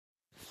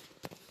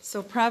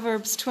So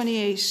Proverbs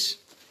 28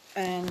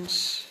 and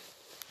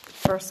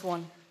verse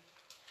 1.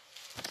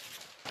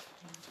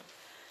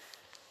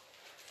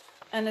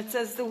 And it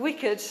says, "The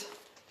wicked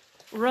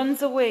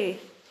runs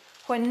away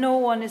when no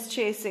one is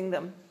chasing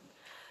them,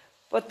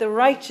 but the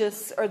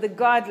righteous or the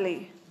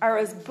godly are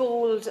as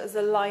bold as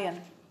a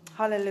lion."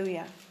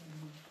 Hallelujah.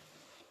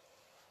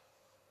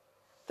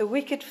 The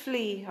wicked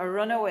flee or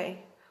run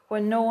away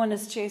when no one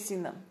is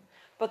chasing them,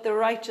 but the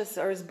righteous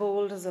are as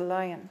bold as a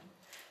lion.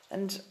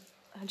 And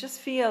I just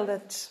feel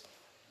that,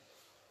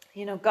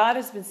 God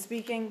has been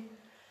speaking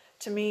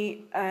to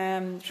me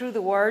through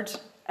the word,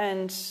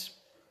 and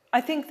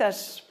I think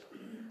that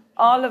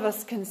all of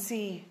us can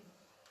see.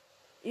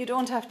 You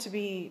don't have to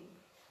be,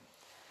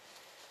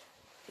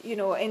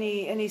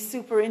 any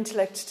super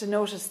intellect to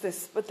notice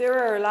this, but there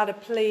are a lot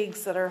of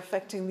plagues that are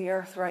affecting the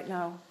earth right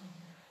now.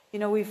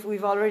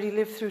 We've already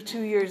lived through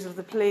 2 years of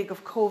the plague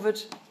of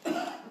COVID,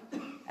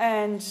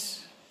 and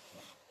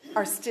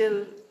are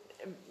still,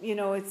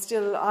 it's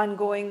still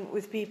ongoing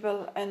with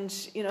people, and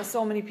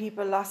so many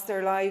people lost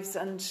their lives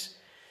and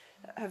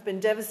have been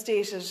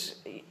devastated,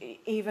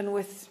 even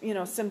with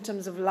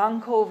symptoms of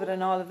long COVID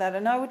and all of that.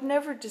 And I would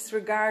never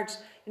disregard.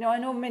 I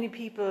know many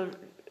people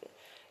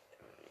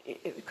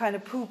kind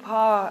of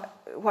poo-pah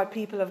what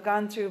people have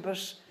gone through,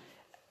 but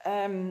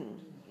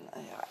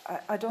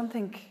I don't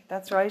think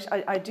that's right.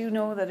 I do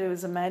know that it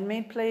was a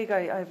man-made plague.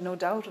 I have no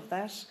doubt of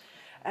that.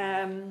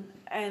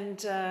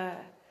 And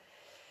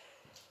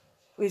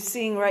we're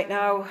seeing right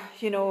now,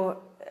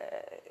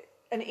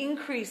 an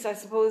increase, I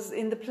suppose,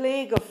 in the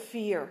plague of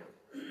fear.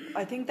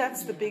 I think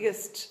that's the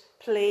biggest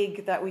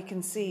plague that we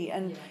can see.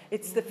 And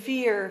it's the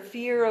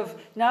fear of,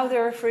 now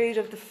they're afraid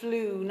of the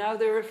flu. Now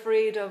they're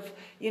afraid of,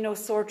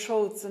 sore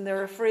throats, and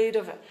they're afraid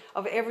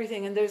of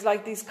everything. And there's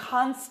like these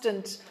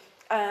constant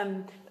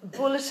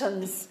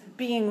bulletins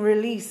being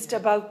released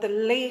about the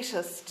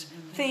latest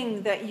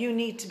thing that you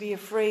need to be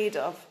afraid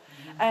of.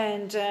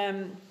 And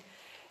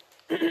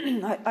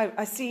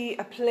I see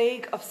a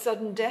plague of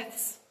sudden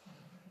deaths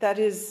that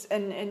is,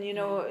 and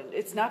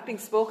it's not being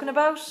spoken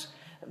about,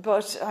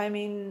 but I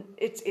mean,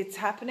 it's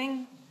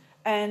happening.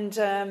 And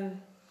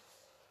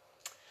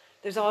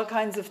there's all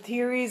kinds of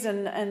theories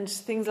and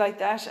things like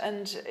that.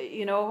 And,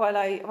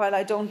 while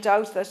I don't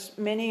doubt that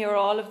many or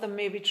all of them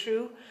may be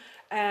true,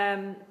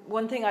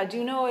 one thing I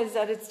do know is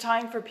that it's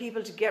time for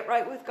people to get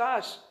right with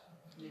God,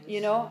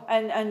 yes.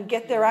 And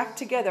get their act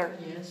together.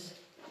 Yes.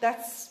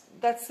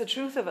 That's the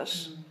truth of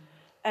it.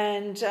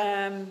 And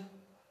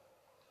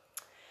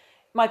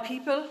my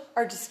people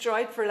are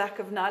destroyed for lack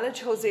of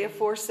knowledge. Hosea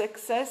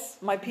 4:6 says,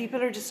 "My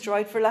people are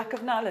destroyed for lack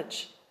of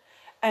knowledge."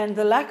 And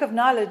the lack of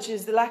knowledge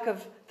is the lack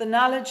of the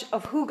knowledge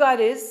of who God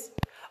is,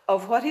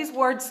 of what his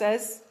word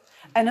says,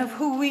 and of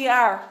who we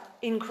are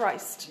in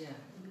Christ. Yeah.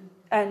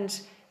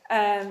 And,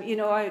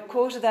 I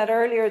quoted that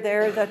earlier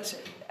there, that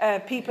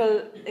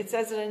people, it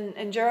says it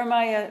in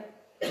Jeremiah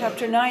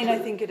chapter 9, I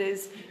think it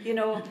is,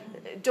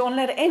 don't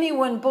let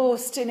anyone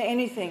boast in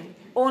anything.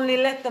 Only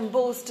let them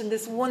boast in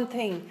this one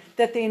thing,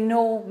 that they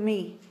know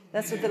me.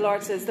 That's what the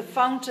Lord says. The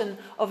fountain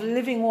of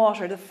living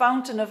water, the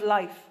fountain of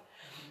life.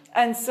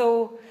 And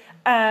so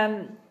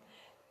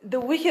the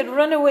wicked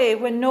run away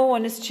when no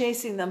one is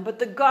chasing them, but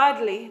the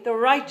godly, the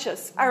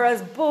righteous, are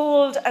as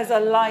bold as a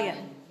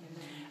lion.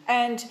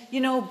 And,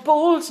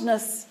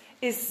 boldness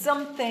is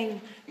something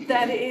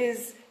that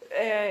is,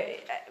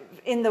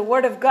 in the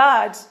Word of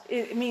God,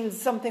 it means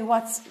something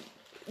what's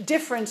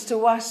different to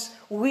what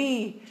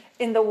we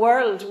in the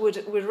world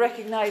would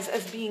recognize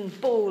as being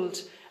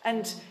bold.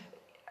 And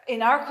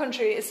in our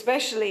country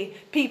especially,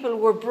 people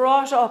were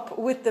brought up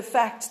with the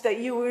fact that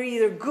you were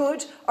either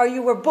good or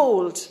you were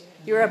bold.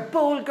 You're a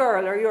bold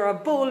girl or you're a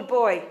bold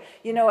boy,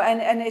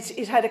 and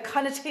it had a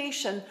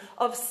connotation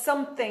of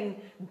something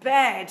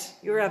bad.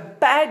 You're a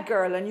bad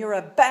girl and you're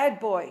a bad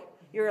boy.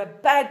 You're a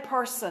bad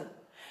person.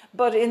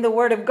 But in the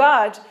Word of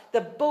God,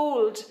 the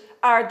bold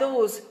are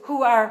those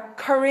who are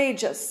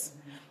courageous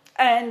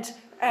and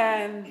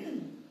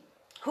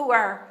who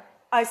are,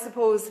 I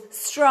suppose,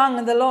 strong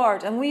in the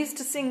Lord. And we used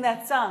to sing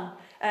that song.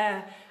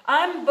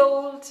 I'm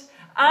bold,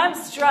 I'm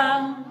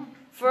strong,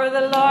 for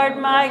the Lord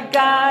my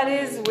God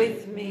is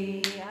with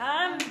me.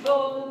 I'm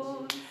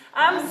bold,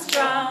 I'm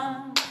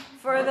strong,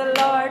 for the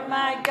Lord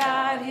my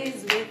God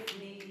is with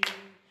me.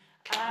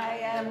 I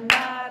am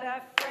not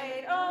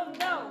afraid, oh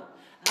no.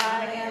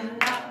 I am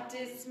not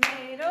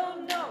dismayed, oh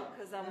no,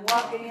 because I'm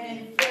walking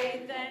in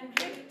faith and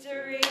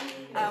victory.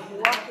 I'm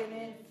walking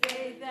in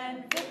faith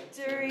and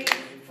victory,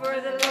 for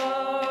the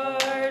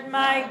Lord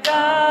my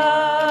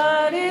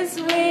God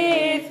is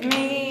with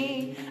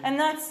me. And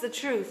that's the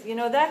truth,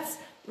 that's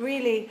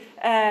really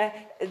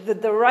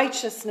the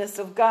righteousness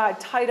of God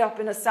tied up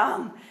in a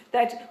song,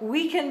 that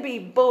we can be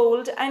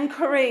bold and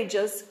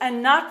courageous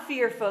and not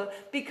fearful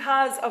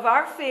because of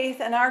our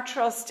faith and our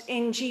trust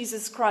in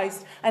Jesus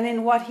Christ and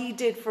in what he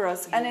did for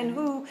us and in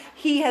who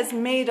he has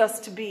made us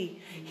to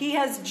be. He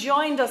has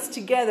joined us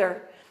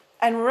together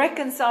and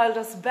reconciled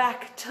us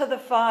back to the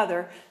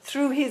Father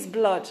through his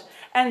blood.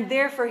 And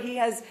therefore he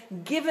has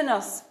given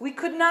us, we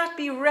could not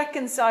be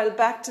reconciled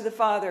back to the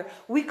Father.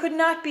 We could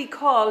not be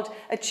called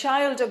a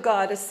child of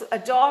God, a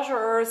daughter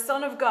or a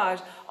son of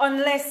God,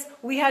 unless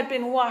we had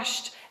been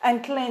washed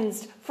and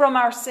cleansed from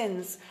our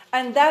sins.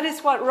 And that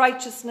is what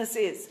righteousness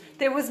is.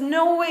 There was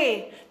no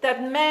way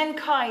that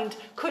mankind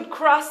could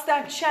cross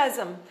that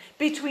chasm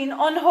between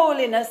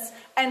unholiness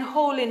and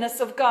holiness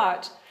of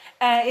God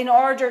in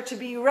order to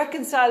be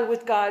reconciled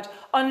with God,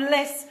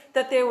 unless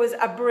that there was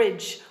a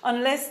bridge,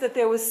 unless that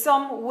there was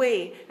some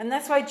way. And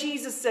that's why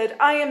Jesus said,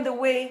 I am the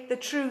way, the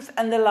truth,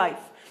 and the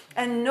life.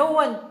 And no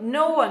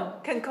one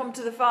can come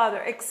to the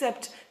Father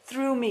except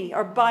through me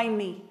or by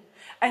me.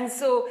 And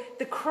so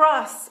the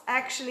cross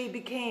actually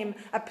became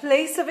a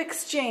place of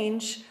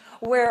exchange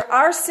where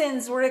our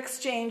sins were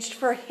exchanged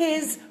for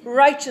his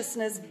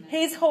righteousness,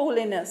 his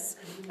holiness.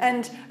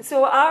 And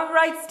so our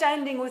right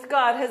standing with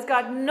God has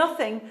got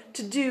nothing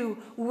to do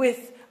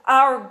with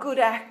our good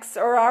acts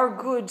or our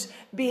good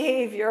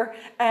behavior.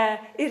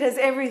 It has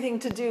everything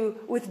to do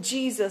with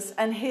Jesus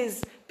and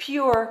his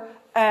pure,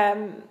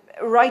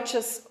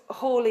 righteous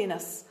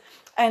holiness.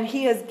 And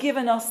he has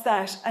given us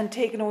that and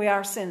taken away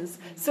our sins.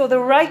 So the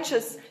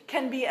righteous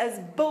can be as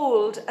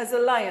bold as a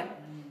lion.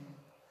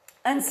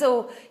 And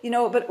so,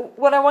 but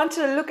what I want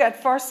to look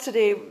at first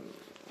today,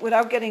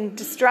 without getting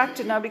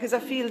distracted now, because I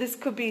feel this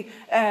could be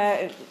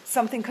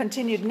something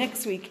continued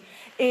next week,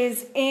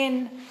 is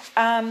in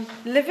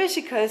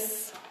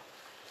Leviticus.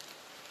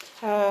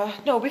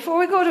 Before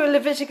we go to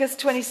Leviticus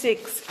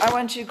 26, I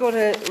want you to go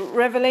to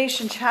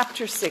Revelation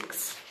chapter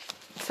 6.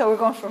 So we're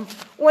going from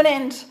one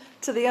end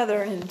to the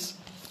other end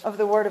of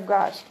the Word of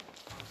God.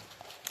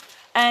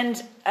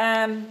 And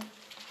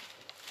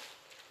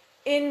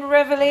in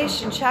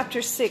Revelation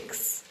chapter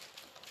 6,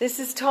 this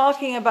is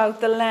talking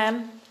about the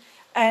Lamb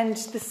and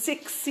the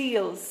 6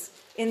 seals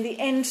in the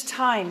end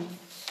time.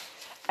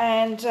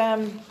 And,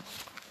 how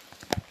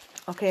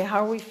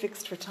are we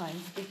fixed for time?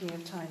 Speaking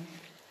of time.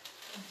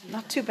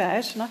 Not too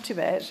bad.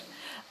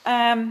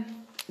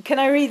 Can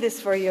I read this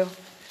for you?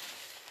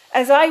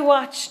 As I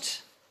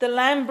watched, the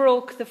Lamb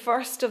broke the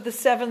first of the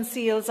 7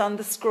 seals on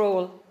the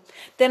scroll.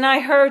 Then I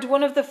heard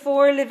one of the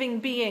 4 living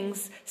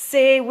beings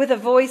say with a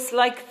voice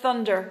like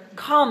thunder,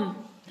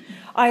 "Come."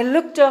 I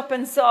looked up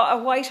and saw a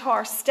white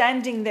horse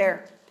standing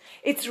there.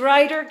 Its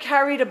rider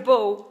carried a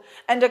bow,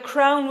 and a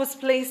crown was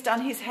placed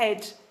on his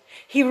head.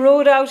 He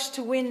rode out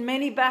to win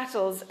many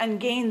battles and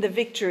gain the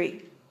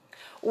victory.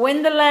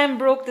 When the Lamb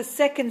broke the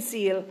 2nd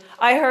seal,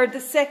 I heard the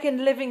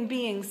 2nd living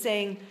being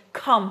saying,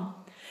 "Come."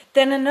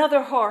 Then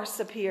another horse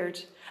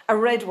appeared, a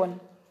red one.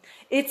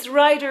 Its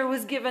rider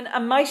was given a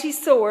mighty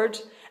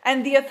sword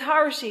and the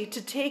authority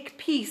to take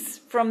peace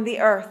from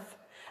the earth.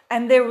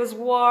 And there was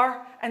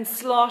war and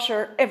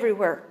slaughter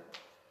everywhere.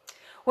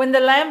 When the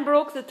Lamb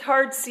broke the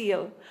 3rd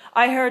seal,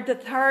 I heard the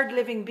 3rd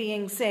living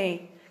being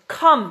say,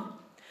 "Come."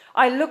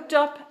 I looked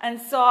up and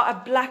saw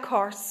a black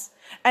horse,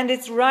 and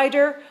its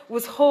rider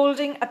was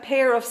holding a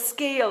pair of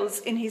scales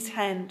in his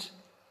hand.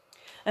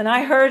 And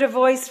I heard a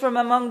voice from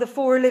among the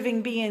 4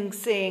 living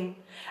beings saying,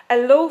 "A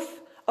loaf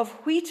of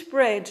wheat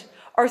bread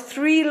or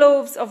 3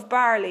 loaves of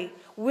barley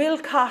will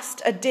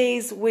cost a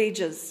day's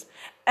wages,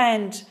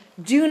 and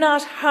do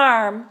not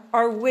harm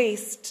or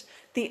waste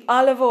the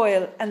olive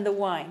oil and the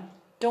wine."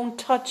 Don't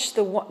touch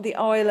the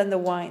oil and the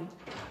wine.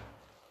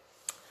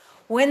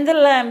 When the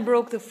Lamb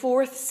broke the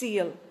 4th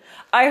seal,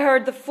 I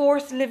heard the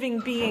 4th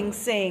living being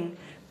saying,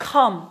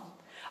 "Come."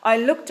 I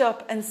looked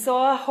up and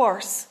saw a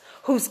horse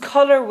whose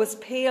color was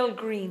pale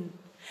green.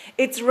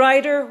 Its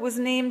rider was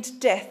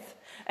named Death,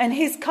 and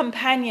his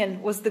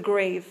companion was the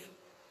grave.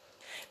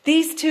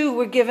 These 2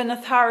 were given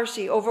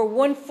authority over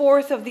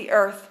 1/4 of the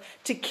earth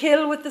to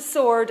kill with the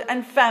sword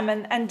and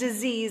famine and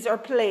disease or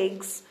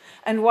plagues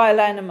and wild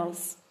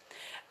animals.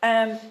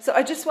 So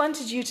I just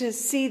wanted you to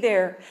see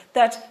there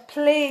that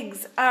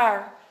plagues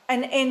are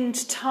an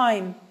end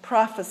time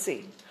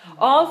prophecy.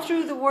 All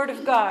through the Word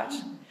of God,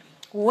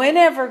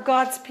 whenever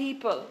God's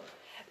people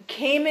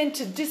came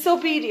into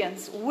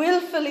disobedience,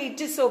 willfully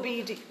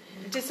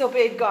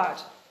disobeyed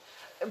God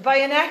by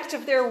an act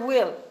of their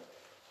will,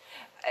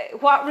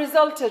 what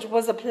resulted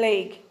was a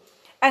plague.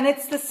 And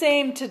it's the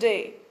same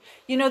today.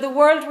 The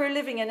world we're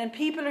living in, and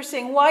people are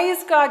saying, why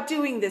is God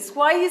doing this?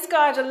 Why is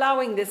God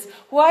allowing this?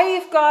 Why,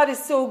 if God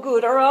is so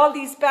good, are all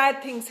these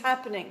bad things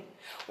happening?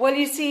 Well,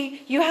 you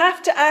see, you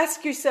have to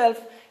ask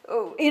yourself,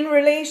 in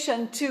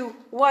relation to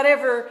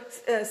whatever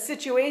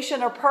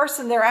situation or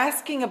person they're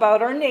asking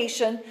about, or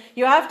nation,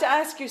 you have to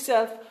ask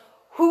yourself,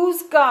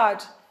 who's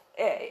God?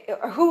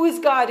 Who is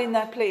God in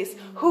that place?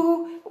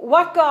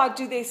 What God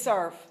do they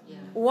serve? Yeah.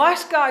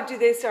 What God do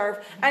they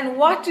serve? And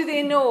what do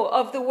they know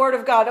of the Word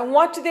of God? And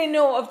what do they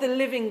know of the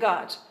living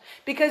God?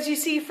 Because you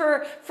see,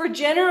 for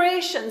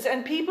generations,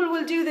 and people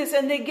will do this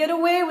and they get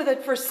away with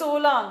it for so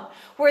long,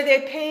 where they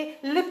pay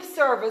lip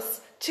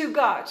service to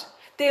God.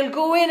 They'll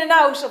go in and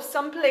out of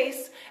some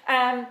place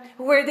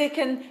where they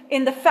can,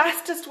 in the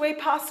fastest way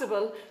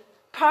possible,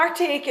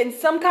 partake in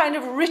some kind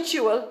of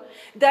ritual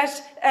that,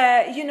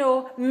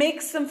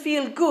 makes them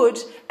feel good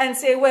and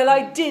say, well,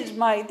 I did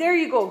there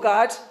you go,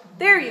 God.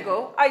 There you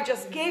go. I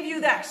just gave you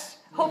that.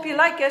 Hope you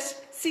like it.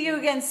 See you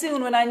again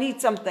soon when I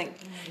need something.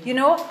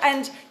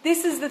 And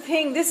this is the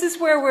thing. This is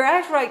where we're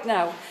at right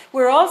now.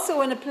 We're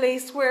also in a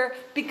place where,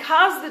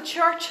 because the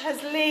church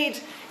has laid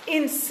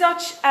in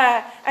such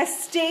a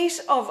state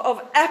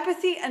of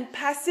apathy and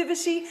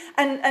passivity,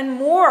 and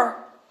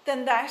more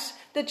than that,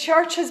 the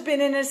church has been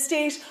in a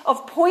state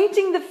of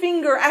pointing the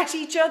finger at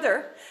each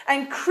other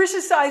and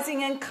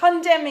criticizing and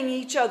condemning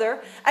each other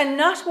and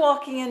not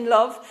walking in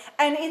love.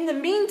 And in the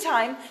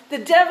meantime, the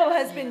devil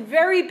has been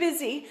very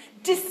busy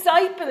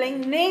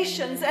discipling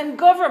nations and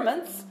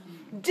governments,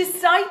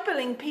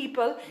 discipling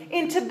people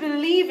into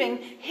believing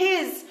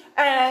his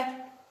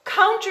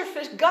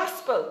counterfeit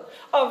gospel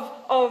of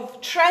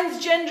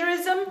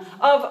transgenderism,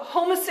 of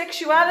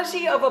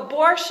homosexuality, of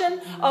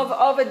abortion,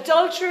 of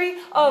adultery,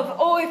 of,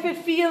 if it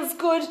feels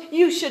good,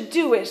 you should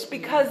do it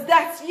because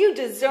you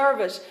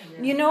deserve it.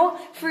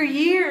 For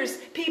years,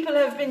 people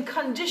have been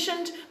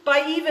conditioned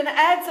by even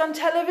ads on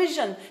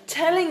television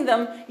telling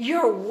them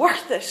you're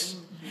worth it.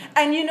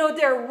 And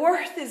their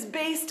worth is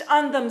based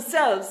on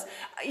themselves.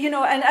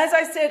 And as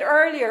I said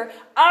earlier,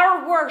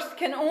 our worth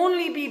can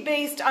only be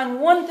based on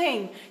one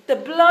thing: the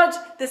blood,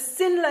 the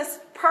sinless,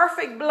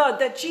 perfect blood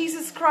that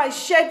Jesus Christ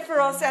shed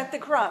for us at the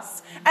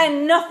cross,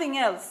 and nothing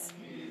else.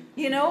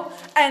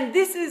 And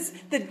this is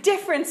the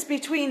difference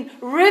between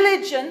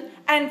religion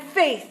and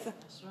faith.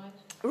 That's right.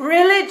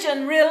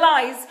 Religion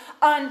relies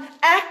on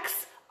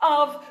acts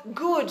of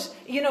good,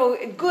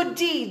 good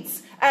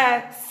deeds,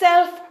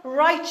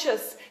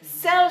 self-righteous,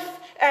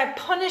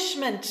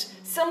 self-punishment,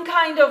 some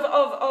kind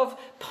of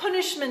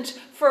punishment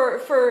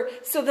for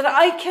so that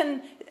I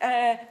can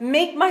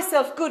make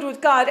myself good with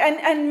God.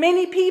 And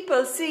many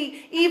people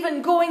see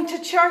even going to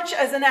church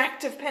as an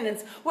act of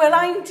penance. Well,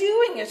 I'm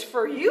doing it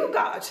for you,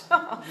 God.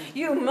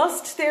 You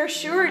must there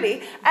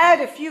surely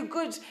add a few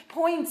good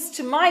points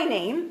to my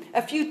name,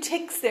 a few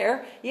ticks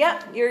there.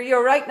 Yeah,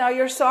 you're right now,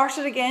 you're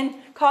sorted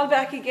again. Call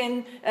back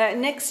again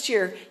next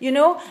year,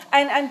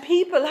 and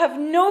people have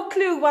no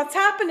clue what's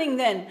happening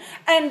then.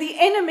 And the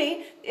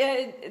enemy,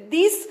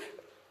 these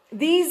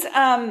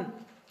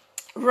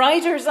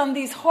riders on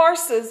these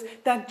horses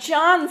that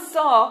John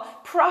saw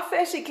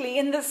prophetically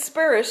in the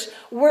spirit,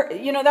 were,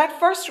 that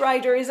first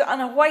rider is on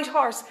a white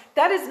horse.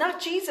 That is not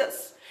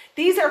Jesus.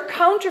 These are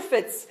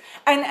counterfeits,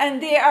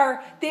 and they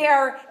are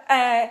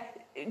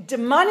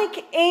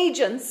demonic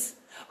agents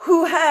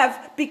who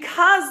have,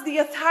 because the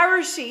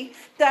authority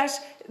that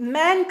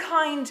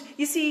mankind,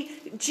 you see,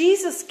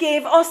 Jesus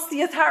gave us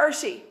the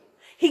authority.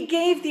 He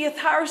gave the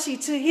authority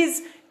to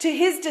his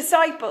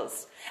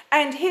disciples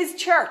and his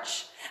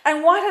church.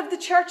 And what have the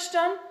church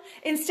done?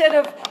 Instead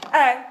of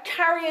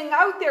carrying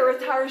out their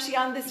authority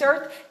on this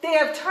earth, they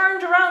have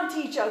turned around to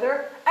each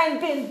other and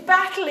been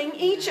battling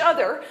each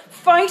other,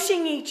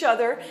 fighting each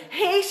other,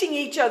 hating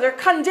each other,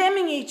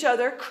 condemning each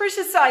other,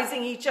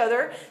 criticizing each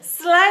other,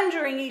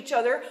 slandering each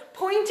other,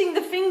 pointing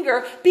the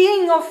finger,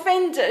 being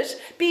offended,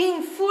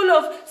 being full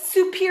of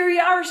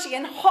superiority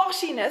and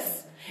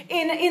haughtiness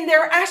in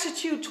their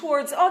attitude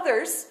towards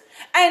others.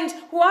 And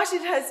what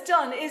it has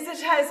done is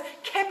it has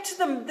kept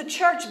the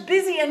church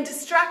busy and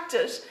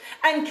distracted,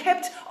 and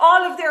kept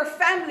all of their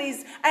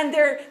families and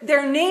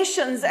their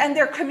nations and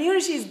their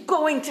communities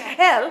going to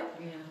hell.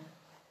 Yeah.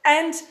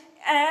 And,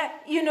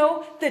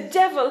 the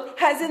devil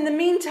has in the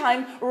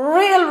meantime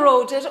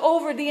railroaded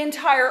over the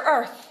entire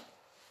earth.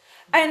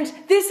 And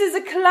this is a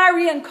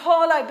clarion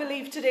call, I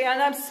believe, today.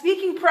 And I'm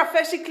speaking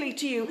prophetically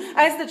to you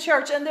as the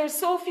church. And there's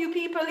so few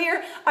people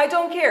here, I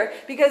don't care.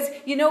 Because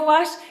you know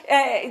what?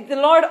 The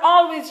Lord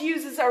always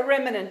uses a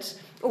remnant.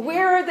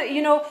 Where are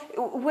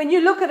when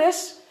you look at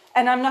it,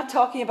 and I'm not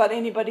talking about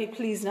anybody,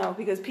 please now,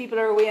 because people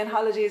are away on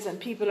holidays and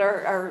people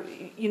are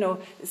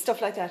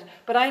stuff like that.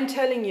 But I'm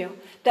telling you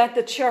that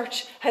the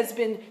church has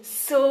been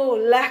so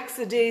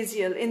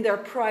lackadaisical in their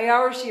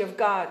priority of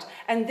God.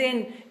 And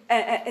then,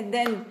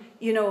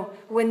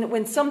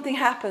 when something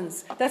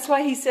happens, that's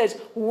why he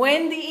said,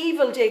 when the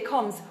evil day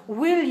comes,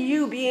 will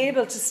you be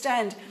able to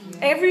stand?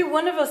 Yeah. Every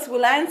one of us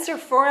will answer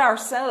for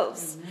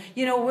ourselves.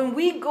 Mm-hmm. When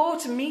we go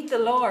to meet the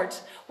Lord,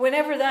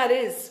 whenever that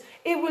is,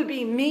 it will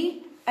be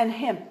me and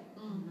him.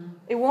 Mm-hmm.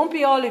 It won't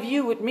be all of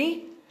you with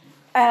me.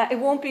 It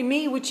won't be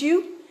me with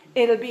you.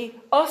 It'll be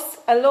us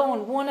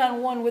alone,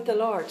 one-on-one with the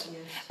Lord. Yes.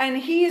 And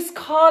he is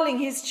calling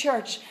his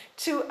church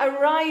to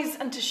arise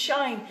and to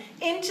shine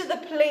into the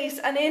place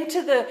and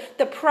into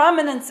the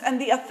prominence and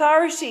the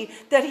authority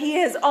that he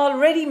has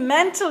already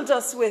mantled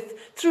us with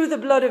through the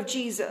blood of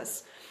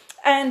Jesus.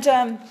 And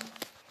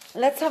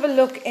let's have a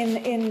look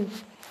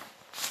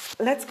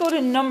let's go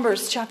to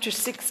Numbers chapter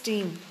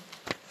 16.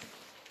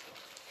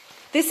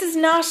 This is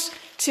not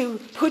to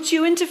put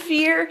you into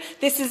fear.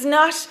 This is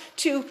not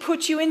to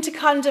put you into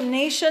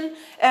condemnation.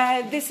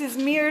 This is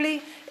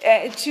merely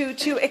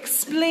to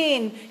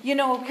explain,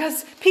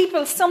 because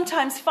people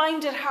sometimes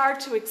find it hard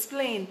to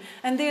explain.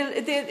 And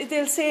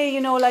they'll say,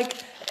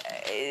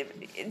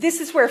 this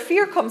is where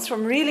fear comes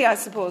from, really, I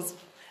suppose.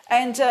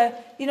 And,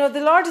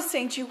 the Lord is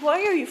saying to you,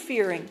 why are you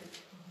fearing?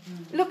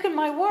 Look in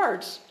my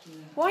word.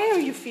 Why are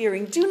you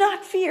fearing? Do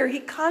not fear. He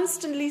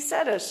constantly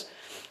said it.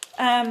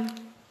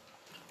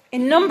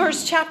 In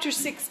Numbers chapter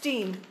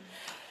 16,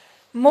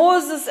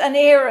 Moses and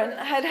Aaron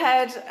had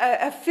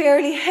a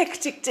fairly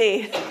hectic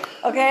day.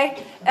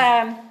 Okay?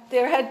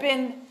 There had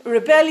been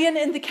rebellion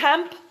in the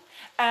camp.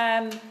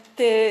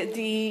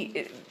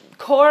 The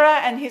Korah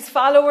and his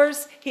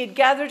followers, he had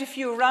gathered a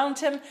few around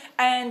him,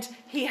 and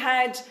he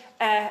had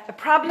a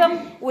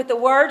problem with the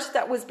word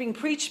that was being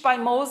preached by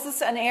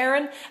Moses and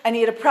Aaron, and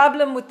he had a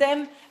problem with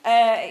them.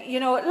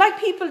 Like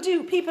people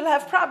do. People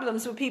have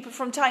problems with people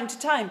from time to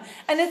time,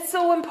 and it's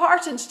so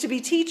important to be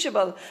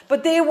teachable.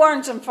 But they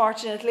weren't,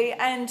 unfortunately,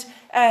 and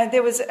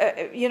there was,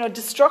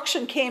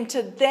 destruction came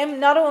to them,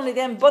 not only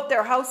them, but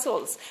their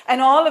households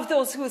and all of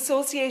those who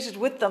associated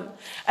with them.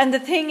 And the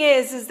thing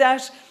is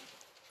that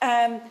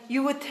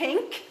you would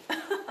think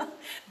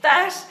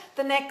that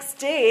the next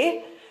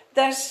day,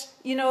 that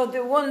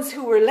the ones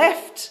who were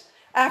left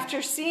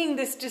after seeing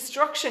this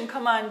destruction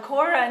come on,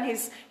 Korah and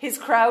his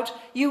crowd,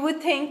 you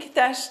would think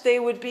that they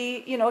would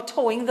be,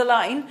 towing the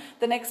line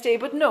the next day.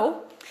 But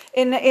no,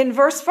 in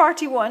verse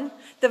 41,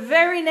 the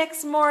very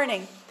next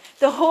morning,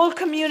 the whole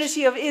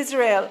community of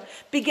Israel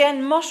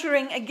began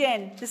muttering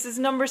again. This is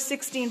Numbers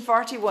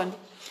 16:41.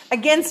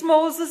 Against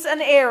Moses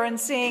and Aaron,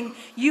 saying,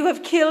 "You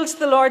have killed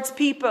the Lord's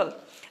people."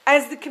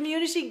 As the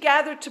community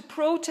gathered to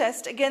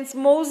protest against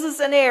Moses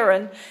and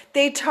Aaron,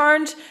 they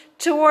turned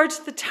towards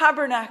the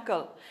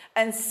tabernacle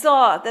and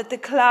saw that the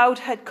cloud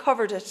had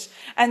covered it,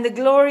 and the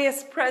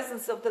glorious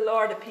presence of the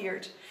Lord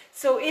appeared.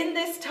 So in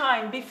this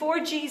time, before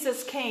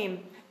Jesus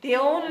came, the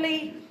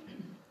only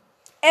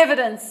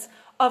evidence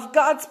of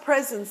God's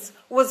presence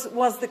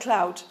was the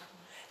cloud.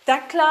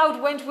 That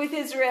cloud went with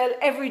Israel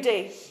every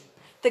day.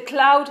 The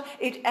cloud,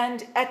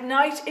 and at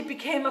night it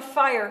became a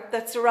fire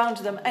that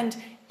surrounded them, and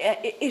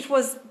it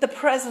was the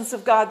presence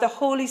of God, the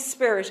Holy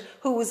Spirit,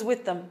 who was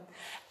with them.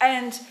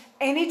 And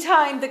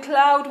anytime the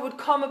cloud would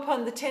come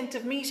upon the tent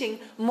of meeting,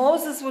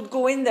 Moses would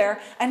go in there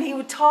and he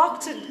would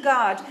talk to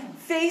God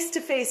face to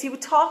face. He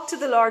would talk to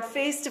the Lord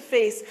face to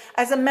face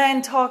as a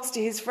man talks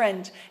to his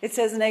friend. It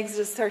says in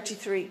Exodus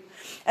 33.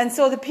 And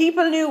so the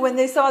people knew when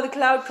they saw the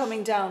cloud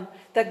coming down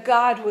that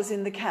God was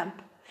in the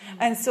camp.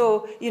 And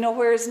so,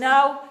 whereas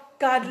now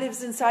God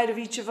lives inside of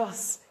each of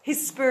us.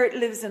 His Spirit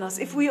lives in us.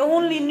 If we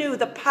only knew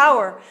the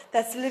power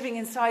that's living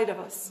inside of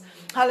us.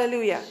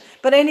 Hallelujah.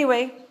 But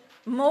anyway,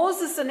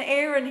 Moses and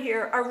Aaron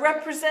here are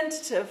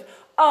representative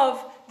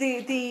of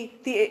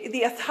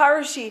the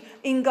authority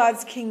in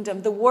God's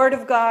kingdom, the Word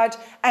of God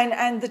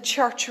and the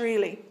church,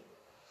 really.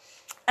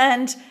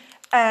 And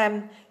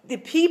the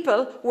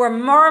people were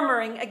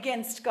murmuring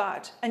against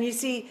God. And you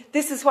see,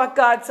 this is what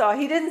God saw.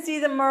 He didn't see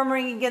them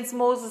murmuring against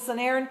Moses and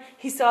Aaron.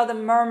 He saw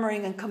them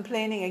murmuring and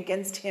complaining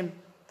against him.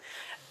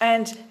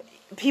 And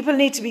people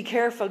need to be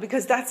careful,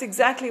 because that's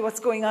exactly what's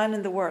going on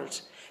in the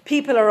world.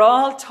 People are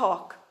all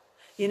talk.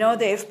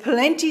 They have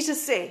plenty to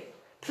say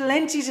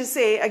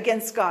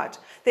against God.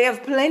 They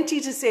have plenty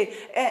to say.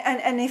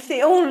 And if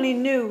they only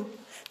knew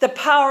the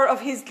power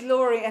of his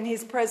glory and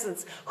his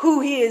presence,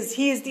 who he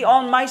is the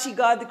Almighty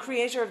God, the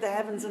creator of the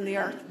heavens and the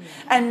earth.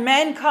 And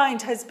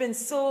mankind has been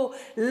so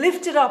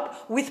lifted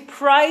up with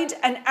pride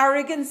and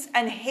arrogance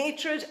and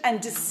hatred and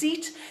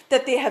deceit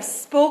that they have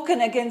spoken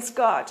against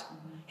God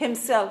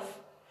himself.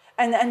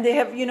 And they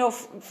have,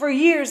 for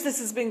years this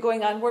has been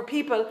going on, where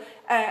people,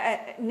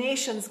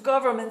 nations,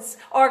 governments,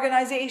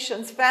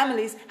 organizations,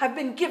 families have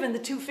been given the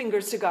two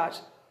fingers to God.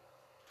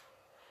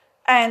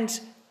 And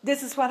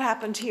this is what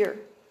happened here.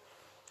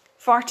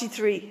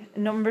 43,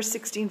 Numbers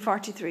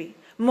 16:43.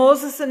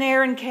 Moses and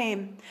Aaron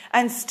came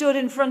and stood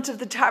in front of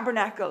the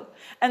tabernacle.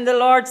 And the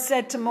Lord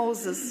said to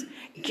Moses,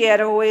 "Get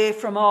away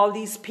from all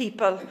these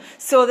people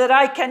so that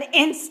I can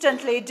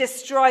instantly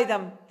destroy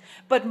them."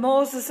 But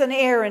Moses and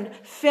Aaron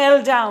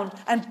fell down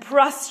and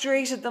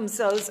prostrated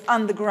themselves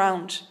on the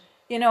ground.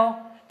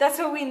 That's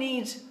what we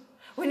need.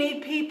 We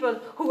need people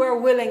who are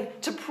willing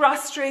to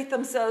prostrate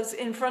themselves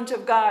in front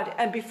of God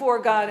and before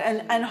God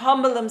and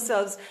humble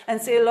themselves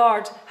and say,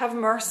 "Lord, have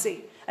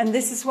mercy." And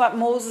this is what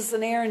Moses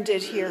and Aaron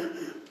did here.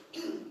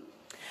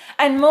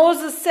 And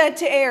Moses said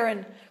to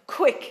Aaron,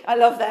 "Quick," I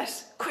love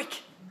that,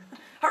 "quick,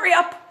 hurry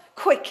up,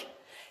 quick.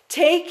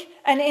 Take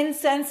an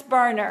incense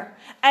burner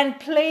and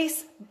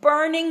place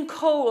burning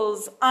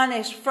coals on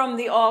it from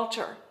the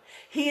altar."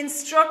 He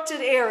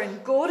instructed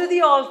Aaron, go to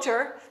the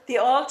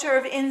altar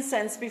of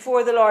incense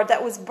before the Lord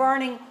that was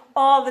burning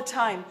all the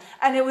time.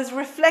 And it was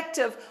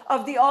reflective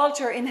of the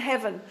altar in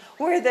heaven,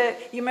 where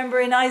you remember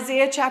in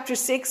Isaiah chapter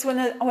 6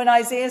 when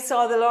Isaiah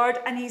saw the Lord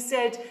and he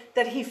said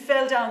that he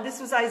fell down.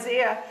 This was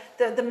Isaiah,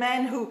 the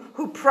man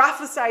who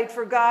prophesied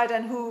for God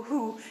and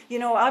who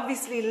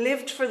obviously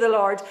lived for the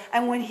Lord.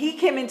 And when he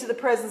came into the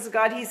presence of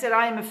God, he said,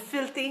 "I am a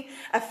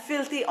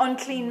filthy,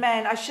 unclean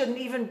man. I shouldn't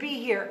even be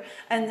here."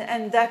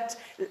 And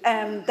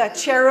that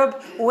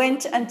cherub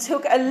went and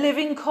took a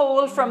living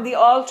coal from the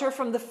altar,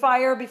 from the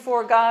fire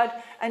before God,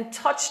 and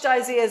touched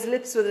Isaiah's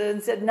lips with it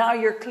and said, now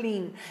you're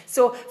clean.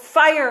 So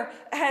fire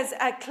has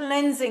a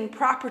cleansing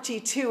property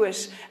to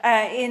it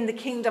in the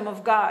kingdom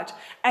of God.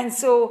 And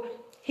so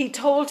he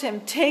told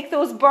him, take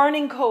those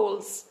burning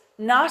coals,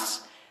 not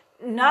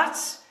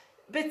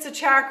bits of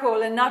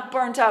charcoal and not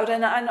burnt out.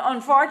 And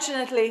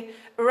unfortunately,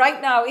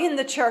 right now in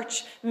the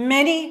church,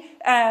 many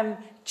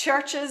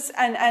churches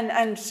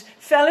and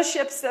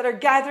fellowships that are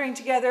gathering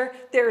together,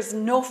 there's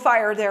no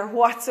fire there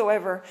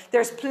whatsoever.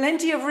 There's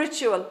plenty of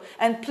ritual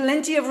and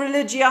plenty of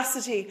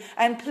religiosity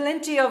and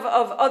plenty of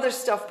other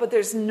stuff, but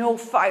there's no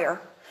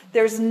fire.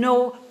 There's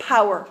no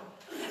power.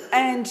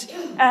 And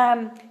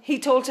he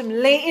told him,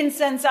 lay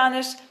incense on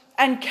it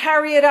and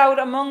carry it out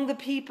among the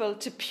people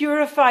to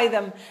purify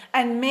them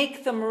and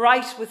make them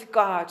right with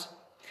God.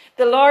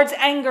 The Lord's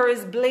anger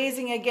is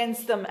blazing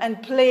against them, and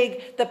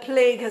the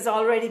plague has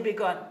already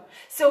begun.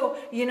 So,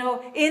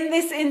 in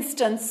this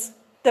instance,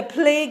 the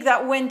plague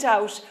that went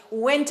out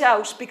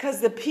because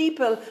the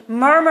people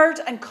murmured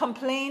and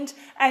complained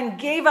and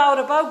gave out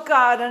about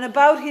God and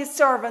about his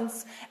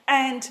servants,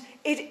 and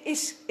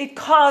it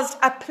caused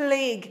a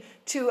plague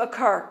to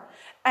occur.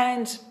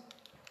 And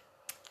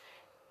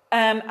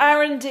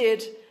Aaron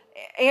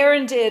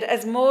did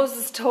as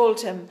Moses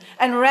told him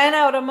and ran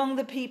out among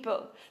the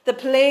people. The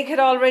plague had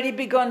already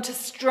begun to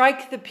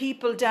strike the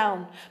people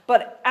down.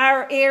 But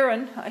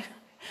Aaron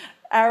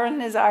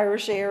is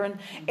Irish Aaron.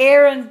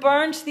 Aaron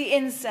burnt the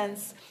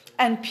incense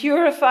and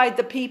purified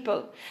the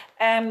people.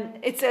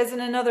 It says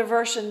in another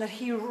version that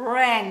he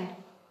ran.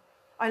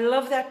 I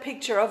love that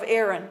picture of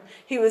Aaron.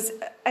 He was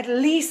at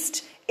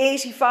least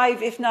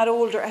 85, if not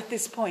older at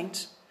this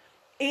point.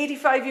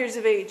 85 years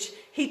of age.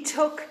 He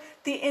took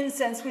the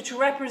incense, which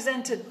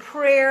represented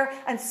prayer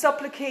and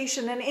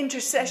supplication and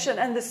intercession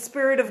and the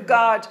Spirit of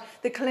God,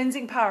 the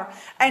cleansing power.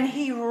 And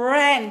he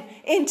ran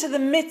into the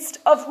midst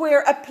of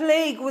where a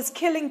plague was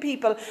killing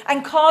people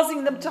and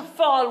causing them to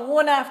fall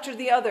one after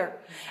the other.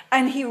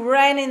 And he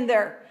ran in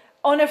there,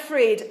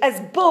 unafraid,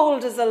 as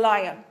bold as a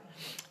lion.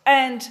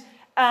 And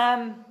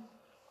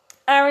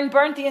Aaron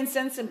burnt the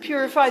incense and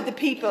purified the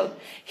people.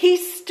 He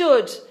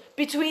stood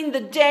between the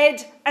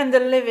dead and the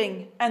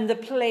living, and the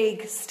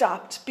plague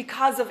stopped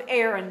because of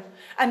Aaron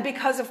and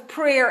because of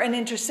prayer and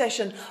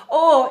intercession.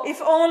 Oh,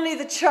 if only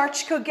the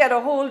church could get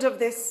a hold of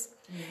this.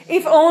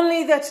 If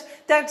only that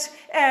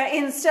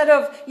instead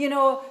of,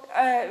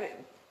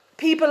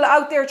 people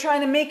out there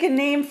trying to make a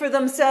name for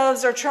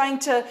themselves or trying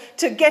to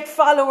get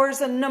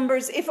followers and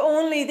numbers, if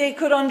only they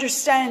could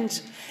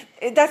understand.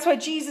 That's why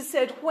Jesus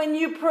said, when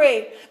you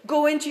pray,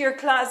 go into your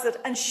closet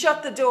and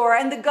shut the door,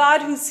 and the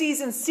God who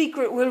sees in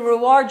secret will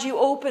reward you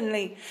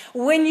openly.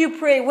 When you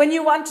pray, when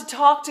you want to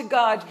talk to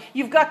God,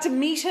 you've got to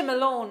meet him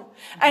alone.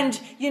 And,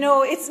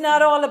 it's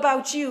not all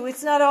about you.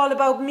 It's not all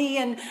about me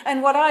and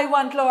what I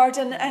want, Lord,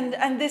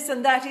 and this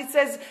and that. It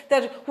says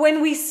that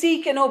when we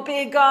seek and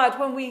obey God,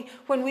 when we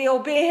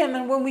obey him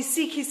and when we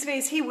seek his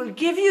face, he will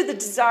give you the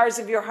desires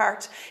of your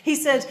heart. He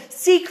said,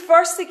 seek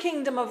first the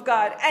kingdom of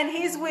God and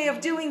his way of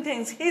doing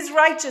things, his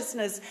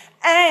righteousness,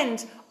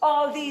 and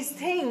all these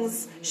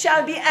things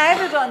shall be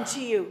added unto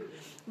you.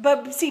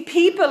 But see,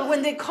 people,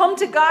 when they come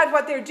to God,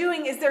 what they're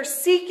doing is they're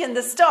seeking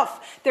the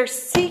stuff. They're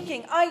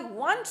seeking, I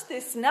want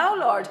this now,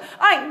 Lord.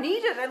 I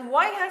need it, and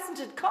why hasn't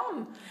it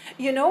come?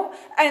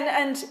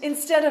 And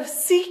instead of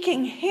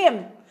seeking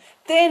him,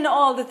 then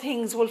all the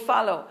things will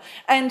follow.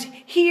 And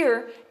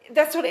here,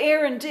 that's what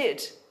Aaron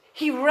did.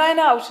 He ran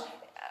out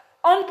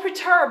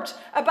unperturbed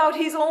about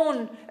his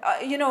own,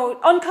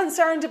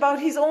 unconcerned about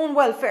his own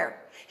welfare.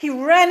 He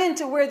ran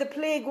into where the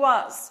plague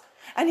was,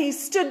 and he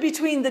stood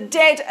between the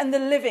dead and the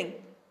living,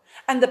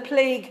 and the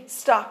plague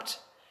stopped.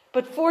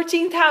 But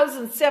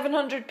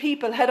 14,700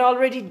 people had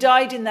already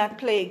died in that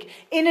plague,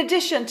 in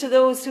addition to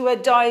those who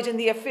had died in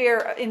the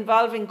affair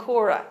involving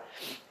Korah.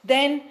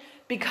 Then,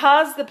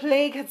 because the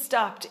plague had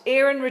stopped,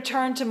 Aaron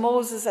returned to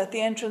Moses at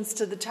the entrance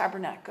to the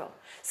tabernacle.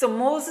 So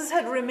Moses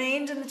had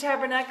remained in the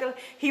tabernacle.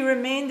 He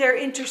remained there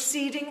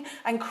interceding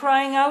and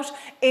crying out.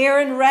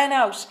 Aaron ran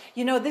out.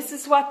 This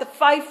is what the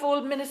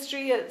fivefold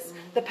ministry is.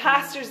 The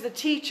pastors, the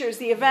teachers,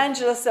 the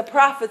evangelists, the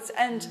prophets,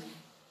 and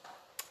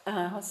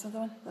what's the other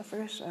one? I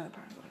forget.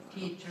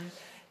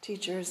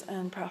 Teachers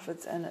and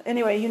prophets. And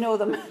anyway, you know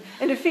them.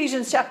 In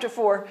Ephesians chapter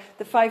 4,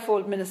 the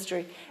fivefold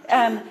ministry.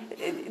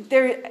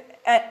 There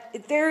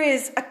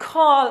is a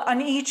call on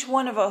each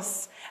one of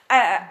us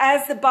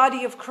as the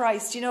body of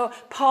Christ.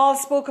 Paul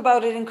spoke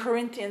about it in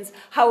Corinthians,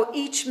 how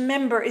each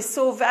member is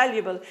so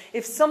valuable.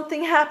 If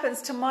something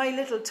happens to my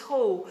little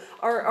toe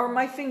or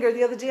my finger,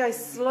 the other day I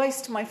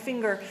sliced my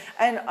finger,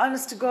 and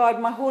honest to God,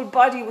 my whole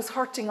body was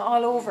hurting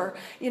all over.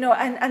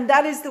 And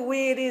that is the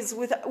way it is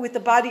with the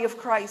body of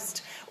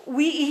Christ.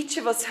 We, each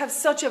of us, have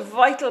such a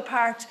vital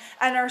part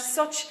and are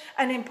such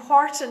an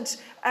important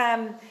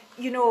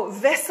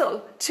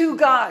vessel to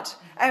God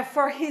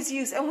for his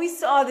use. And we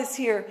saw this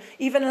here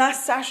even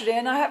last Saturday.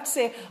 And I have to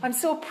say, I'm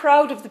so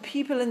proud of the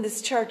people in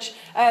this church,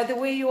 the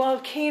way you all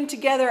came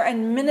together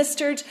and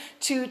ministered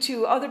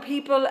to other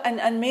people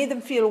and made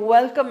them feel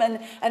welcome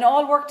and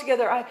all work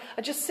together. I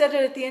just said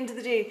it at the end of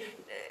the day.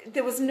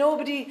 there was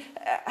nobody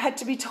had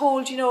to be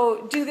told,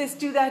 do this,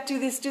 do that, do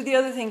this, do the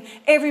other thing.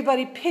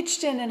 Everybody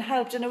pitched in and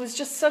helped, and it was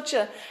just such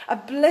a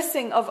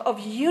blessing of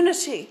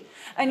unity.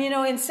 And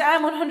in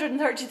Psalm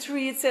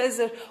 133 it says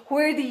that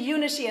where the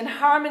unity and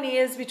harmony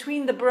is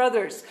between the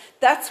brothers,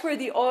 that's where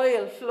the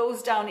oil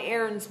flows down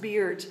Aaron's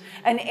beard.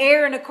 And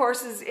Aaron, of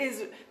course,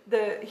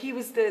 he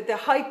was the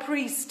high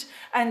priest,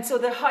 and so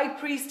the high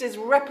priest is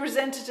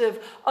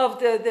representative of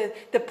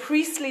the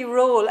priestly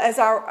role as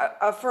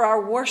for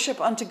our worship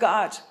unto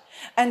God.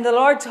 And the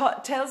Lord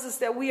tells us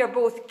that we are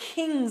both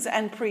kings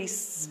and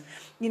priests.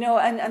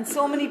 And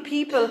so many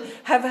people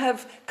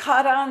have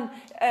caught on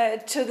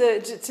to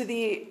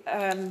the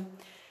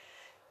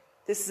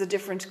this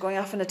is going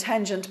off on a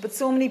tangent, but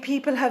so many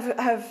people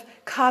have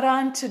caught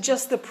on to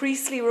just the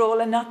priestly role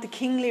and not the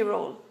kingly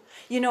role.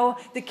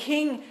 The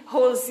king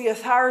holds the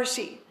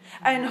authority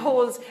and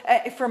holds,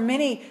 for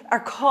many are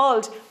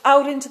called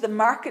out into the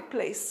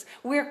marketplace.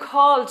 We're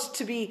called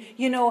to be,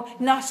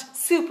 not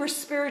super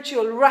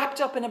spiritual, wrapped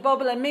up in a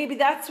bubble. And maybe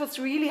that's what's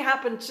really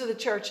happened to the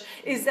church,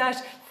 is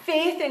that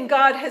faith in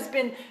God has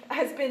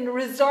been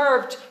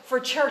reserved for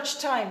church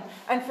time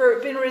and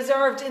been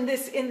reserved in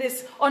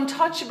this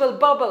untouchable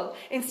bubble,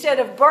 instead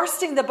of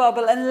bursting the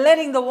bubble and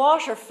letting the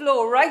water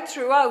flow right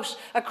throughout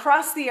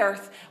across the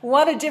earth.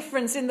 What a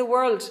difference in the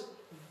world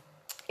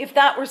if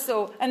that were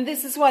so. And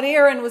this is what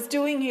Aaron was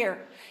doing here.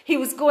 He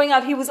was going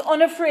out. He was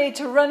unafraid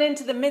to run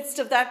into the midst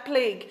of that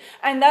plague.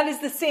 And that is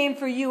the same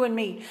for you and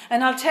me.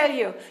 And I'll tell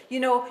you,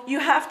 you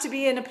have to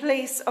be in a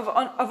place of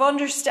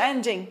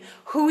understanding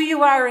who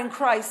you are in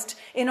Christ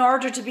in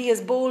order to be as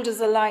bold as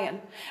a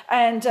lion.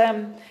 And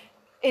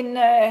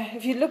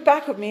if you look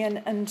back with me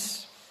and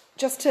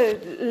just to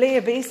lay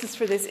a basis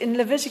for this, in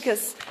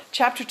Leviticus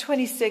chapter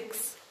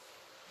 26,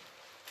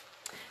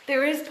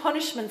 there is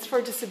punishments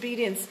for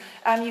disobedience.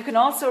 You can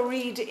also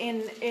read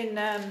in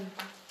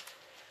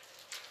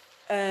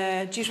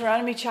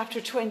Deuteronomy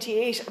chapter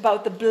 28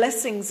 about the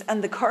blessings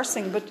and the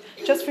cursing. But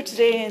just for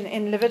today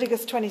in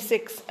Leviticus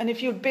 26, and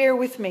if you'll bear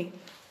with me,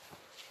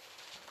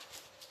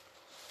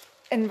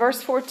 in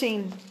verse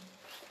 14,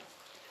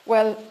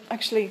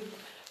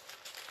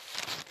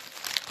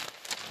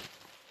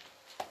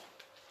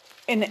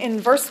 in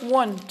verse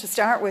 1 to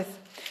start with,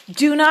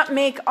 do not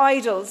make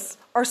idols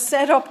or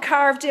set up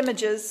carved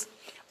images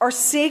or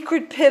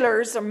sacred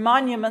pillars or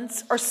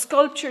monuments or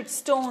sculptured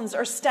stones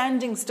or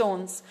standing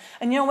stones.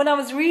 And when I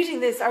was reading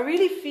this, I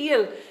really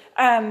feel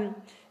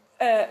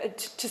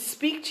to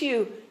speak to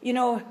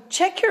you,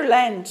 check your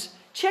land,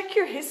 check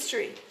your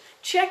history,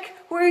 check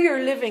where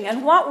you're living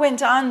and what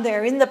went on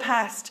there in the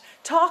past.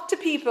 Talk to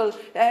people,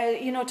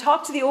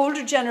 talk to the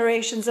older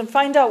generations and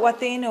find out what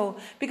they know.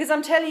 Because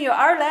I'm telling you,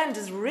 our land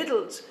is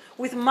riddled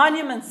with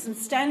monuments and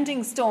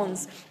standing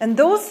stones. And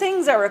those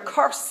things are a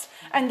curse.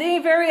 And they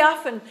very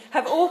often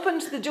have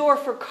opened the door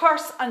for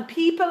curse on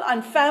people,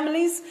 on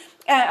families,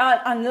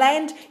 on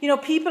land.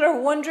 People are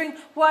wondering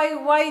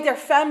why their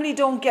family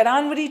don't get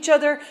on with each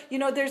other.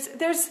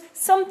 There's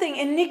something,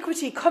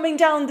 iniquity coming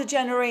down the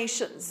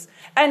generations.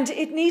 And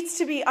it needs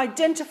to be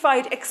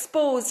identified,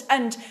 exposed,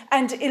 and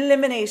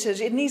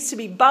eliminated. It needs to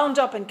be bound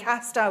up and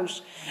cast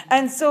out.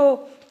 And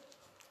so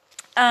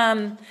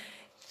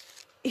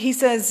he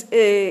says,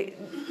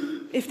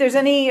 if there's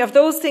any of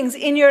those things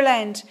in your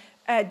land,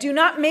 do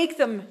not make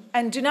them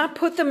and do not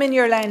put them in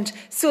your land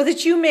so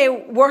that you may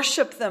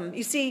worship them.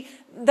 You see,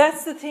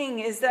 that's the thing,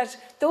 is that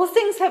those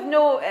things have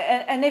no,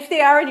 and if they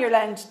are in your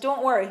land,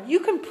 don't worry. You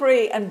can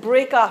pray and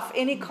break off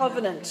any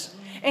covenant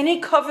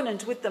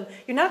with them.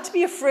 You're not to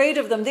be afraid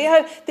of them.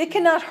 They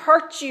cannot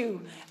hurt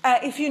you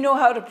if you know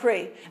how to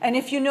pray. And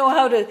if you know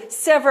how to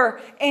sever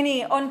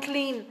any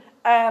unclean,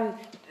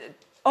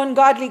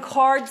 ungodly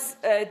cords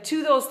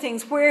to those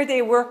things where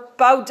they were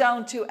bowed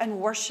down to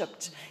and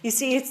worshipped. You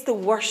see, it's the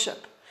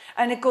worship.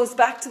 And it goes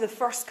back to the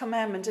first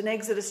commandment in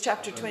Exodus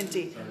chapter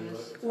 20.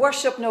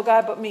 Worship no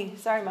God but me.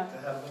 Sorry, man. To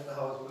have in the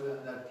house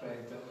without that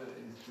praying,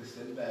 it's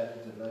still bad,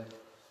 isn't it?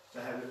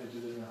 To have them do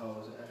it in the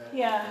house.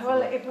 Yeah,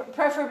 well,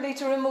 preferably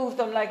to remove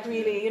them,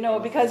 really,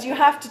 because you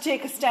have to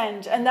take a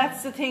stand. And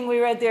that's the thing we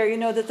read there,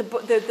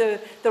 that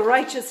the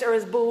righteous are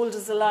as bold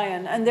as a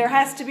lion. And there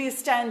has to be a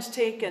stand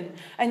taken.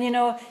 And,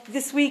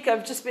 this week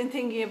I've just been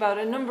thinking about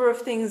a number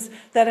of things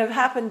that have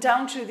happened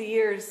down through the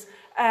years.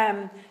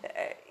 In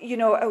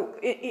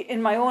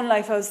my own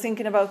life I was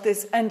thinking about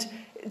this. And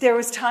there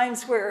was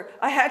times where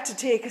I had to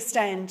take a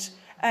stand.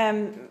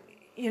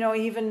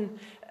 Even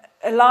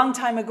a long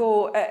time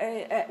ago,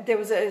 there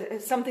was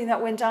something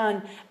that went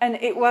on, and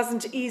it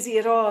wasn't easy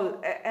at all.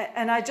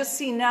 And I just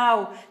see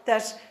now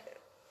that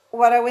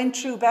what I went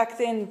through back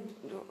then,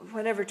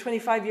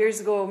 25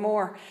 years ago or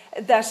more,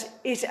 that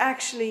it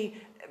actually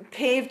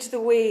paved the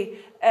way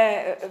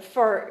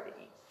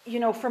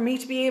for me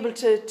to be able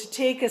to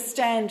take a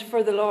stand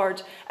for the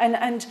Lord.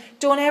 And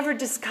don't ever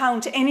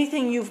discount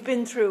anything you've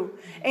been through,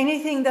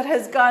 anything that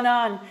has gone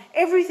on.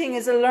 Everything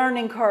is a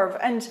learning curve.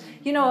 And,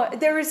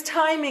 there is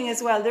timing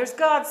as well. There's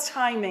God's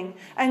timing.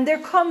 And there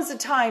comes a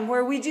time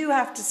where we do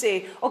have to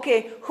say,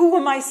 okay, who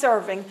am I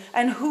serving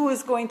and who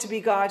is going to be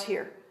God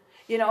here?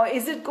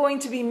 Is it going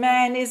to be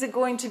man? Is it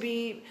going to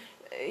be,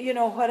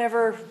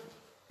 whatever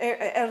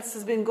else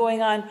has been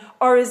going on?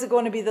 Or is it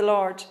going to be the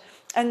Lord?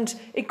 And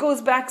it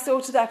goes back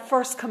to that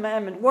first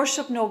commandment,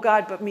 worship no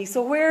God but me.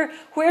 So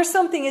where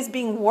something is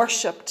being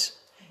worshipped,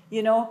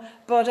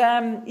 but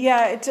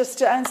just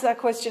to answer that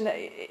question,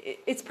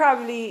 it's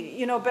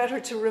probably,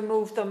 better to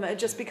remove them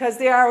just because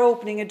they are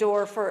opening a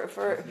door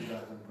for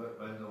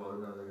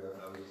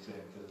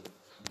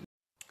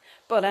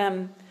but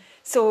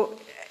so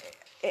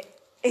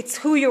it's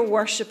who you're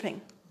worshipping.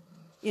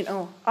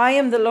 I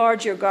am the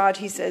Lord your God,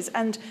 he says.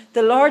 And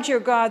the Lord your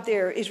God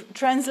there, it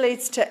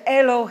translates to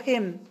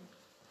Elohim.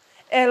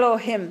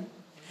 Elohim,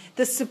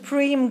 the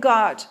supreme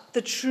God,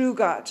 the true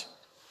God,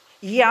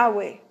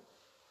 Yahweh.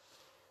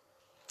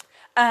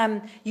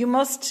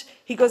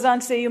 He goes on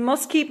to say, you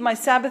must keep my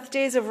Sabbath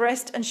days of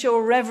rest and show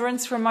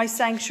reverence for my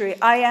sanctuary.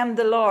 I am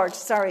the Lord.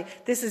 Sorry,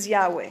 this is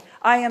Yahweh.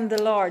 I am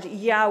the Lord,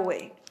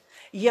 Yahweh,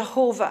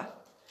 Jehovah,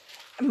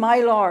 my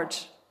Lord,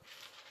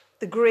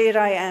 the great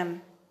I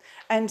am.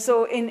 And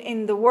so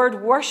in the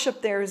word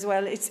worship there as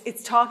well,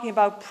 it's talking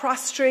about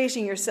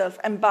prostrating yourself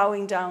and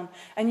bowing down.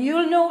 And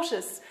you'll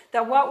notice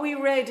that what we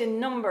read in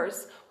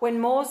Numbers, when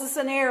Moses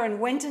and Aaron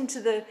went into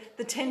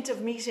the tent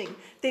of meeting,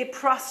 they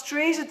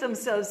prostrated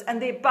themselves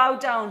and they bowed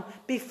down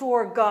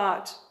before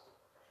God.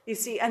 You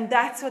see, and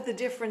that's what the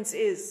difference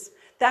is.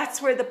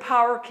 That's where the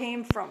power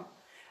came from.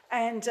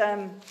 And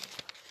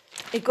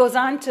it goes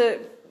on to,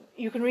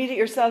 you can read it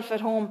yourself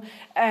at home.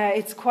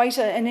 It's quite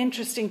an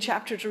interesting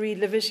chapter to read,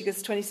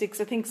 Leviticus 26.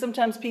 I think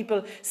sometimes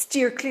people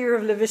steer clear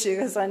of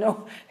Leviticus. I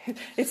know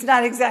it's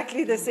not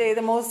exactly, they say,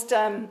 the most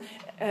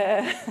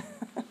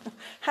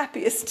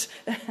happiest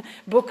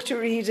book to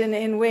read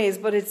in ways,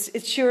 but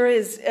it sure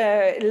is.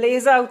 It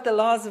lays out the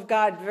laws of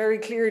God very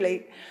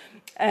clearly.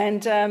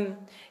 And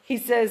he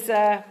says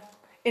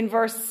in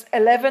verse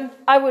 11,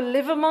 I will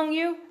live among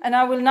you and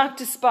I will not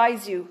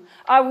despise you.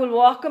 I will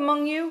walk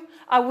among you.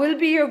 I will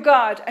be your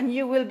God and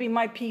you will be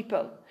my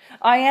people.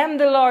 I am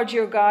the Lord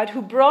your God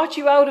who brought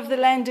you out of the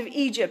land of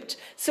Egypt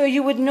so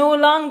you would no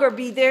longer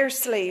be their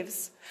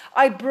slaves.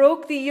 I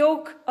broke the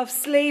yoke of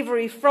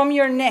slavery from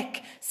your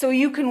neck so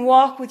you can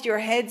walk with your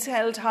heads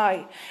held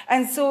high.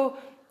 And so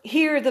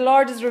here the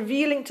Lord is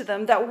revealing to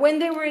them that when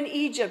they were in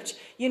Egypt,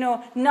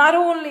 not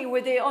only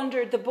were they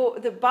under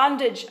the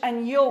bondage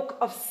and yoke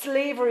of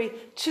slavery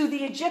to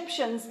the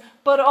Egyptians,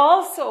 but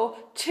also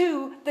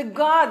to the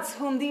gods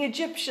whom the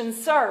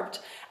Egyptians served.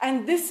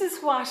 And this is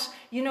what,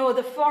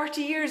 the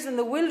 40 years in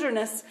the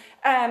wilderness,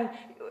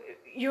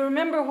 you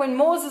remember when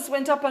Moses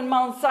went up on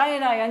Mount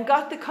Sinai and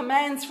got the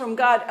commands from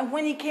God, and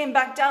when he came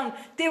back down,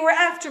 they were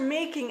after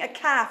making a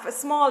calf, a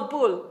small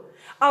bull,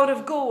 out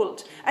of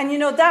gold. And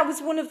that was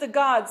one of the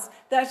gods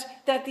that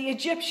the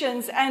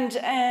Egyptians and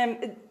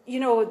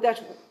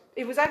that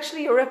it was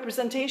actually a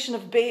representation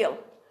of Baal.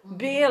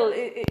 Baal,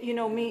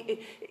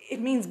 it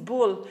means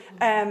bull.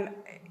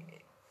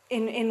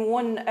 In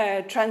one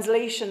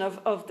translation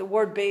of the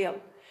word Baal.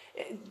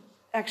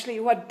 Actually,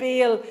 what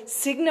Baal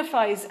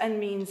signifies and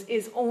means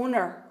is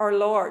owner or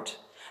Lord.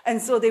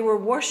 And so they were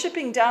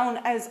worshipping down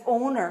as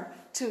owner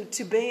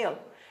to Baal.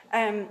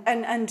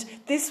 And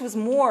this was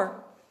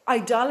more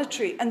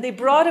idolatry. And they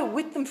brought it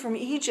with them from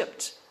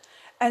Egypt.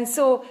 And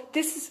so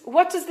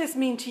what does this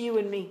mean to you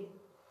and me?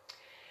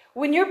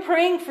 When you're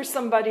praying for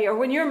somebody or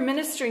when you're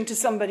ministering to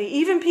somebody,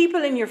 even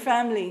people in your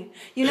family,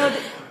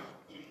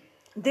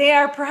 they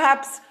are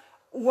perhaps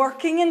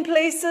working in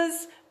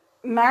places,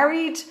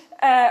 married,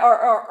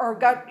 or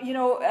got,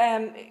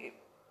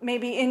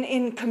 maybe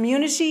in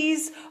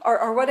communities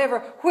or whatever,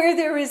 where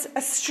there is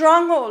a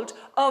stronghold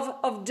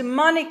of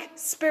demonic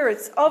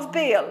spirits of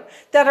Baal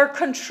that are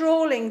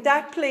controlling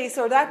that place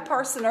or that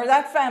person or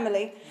that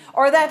family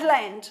or that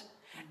land.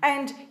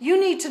 And you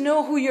need to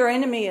know who your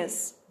enemy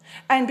is.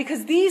 And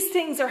because these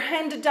things are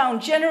handed down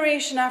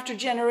generation after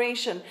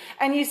generation.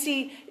 And you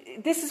see,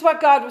 this is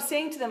what God was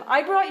saying to them.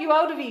 I brought you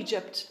out of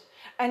Egypt.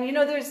 And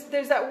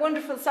there's that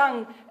wonderful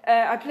song,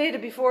 I played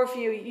it before for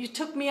you, You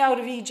Took Me Out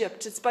of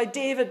Egypt. It's by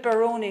David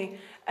Baroni.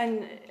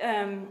 And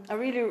I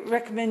really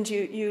recommend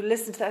you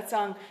listen to that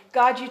song.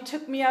 God, you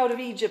took me out of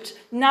Egypt.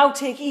 Now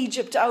take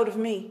Egypt out of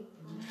me.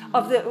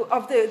 Of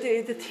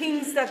the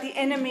things that the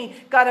enemy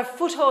got a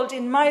foothold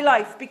in my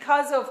life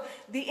because of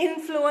the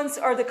influence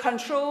or the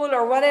control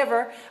or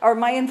whatever, or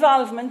my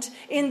involvement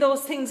in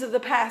those things of the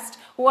past.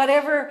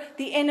 Whatever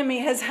the enemy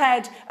has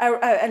had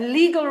a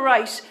legal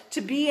right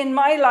to be in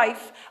my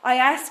life, I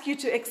ask you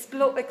to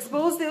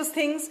expose those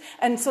things,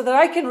 and so that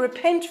I can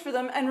repent for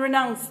them and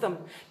renounce them.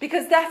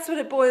 Because that's what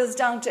it boils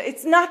down to.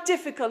 It's not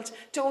difficult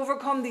to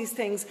overcome these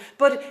things,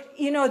 but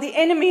the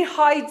enemy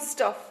hides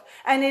stuff.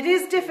 And it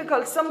is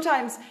difficult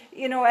sometimes,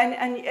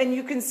 and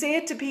you can say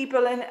it to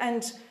people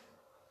and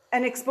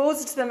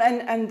expose it to them,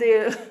 and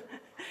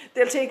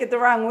they'll take it the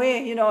wrong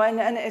way,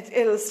 and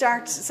it'll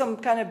start some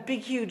kind of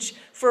big, huge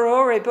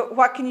furore. But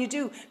what can you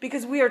do?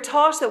 Because we are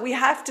taught that we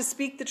have to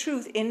speak the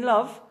truth in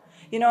love.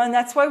 And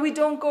that's why we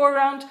don't go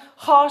around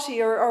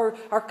haughty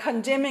or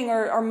condemning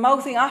or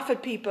mouthing off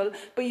at people.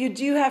 But you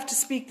do have to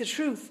speak the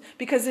truth,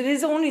 because it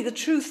is only the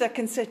truth that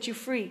can set you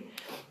free.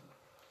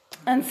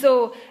 And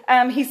so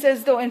he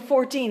says, though, in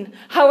 14,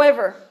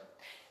 however,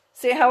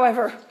 say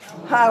however,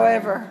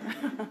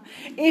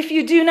 if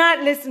you do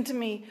not listen to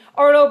me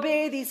or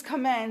obey these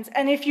commands,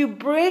 and if you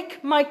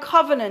break my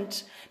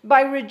covenant by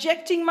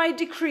rejecting my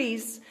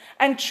decrees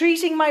and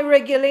treating my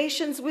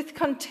regulations with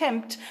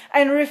contempt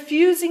and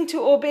refusing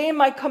to obey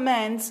my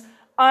commands,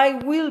 I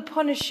will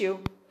punish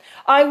you.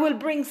 I will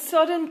bring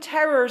sudden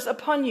terrors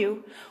upon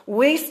you,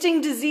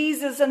 wasting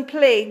diseases and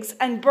plagues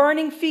and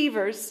burning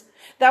fevers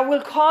that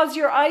will cause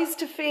your eyes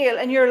to fail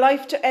and your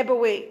life to ebb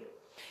away.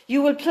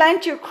 You will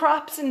plant your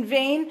crops in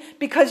vain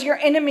because your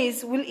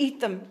enemies will eat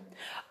them.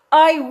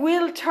 I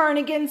will turn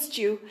against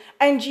you,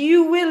 and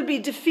you will be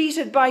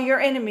defeated by your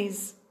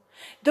enemies.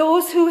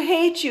 Those who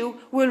hate you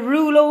will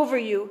rule over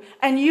you,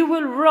 and you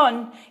will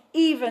run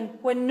even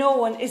when no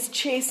one is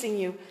chasing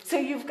you. So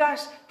you've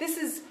got, this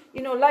is,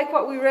 like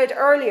what we read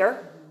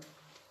earlier,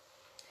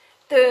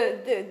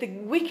 the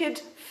wicked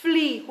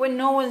flee when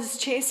no one is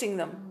chasing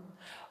them.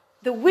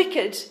 The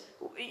wicked,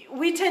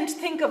 we tend to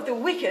think of the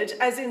wicked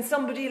as in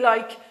somebody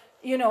like,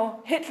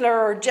 Hitler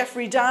or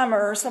Jeffrey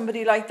Dahmer or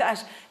somebody like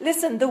that.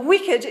 Listen, the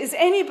wicked is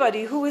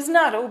anybody who is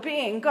not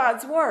obeying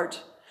God's word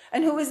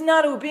and who is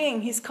not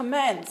obeying his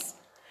commands.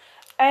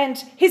 And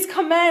his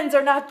commands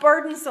are not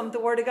burdensome, the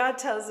word of God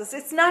tells us.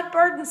 It's not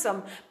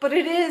burdensome, but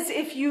it is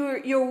if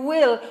your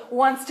will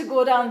wants to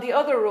go down the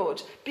other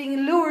road,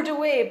 being lured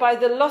away by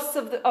the lusts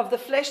of the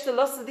flesh, the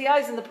lusts of the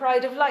eyes, and the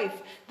pride of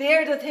life.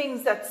 They're the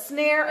things that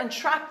snare and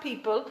trap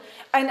people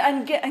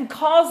and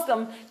cause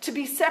them to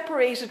be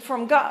separated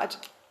from God.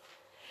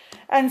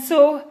 And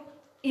so,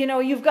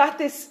 you've got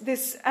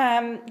this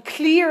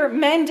clear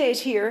mandate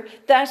here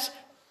that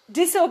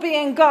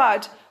disobeying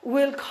God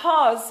will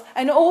cause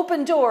an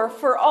open door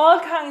for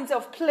all kinds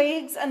of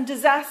plagues and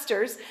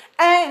disasters,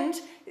 and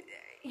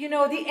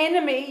the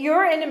enemy,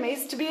 your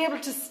enemies, to be able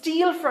to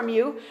steal from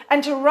you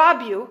and to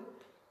rob you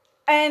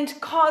and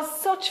cause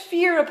such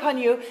fear upon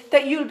you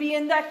that you'll be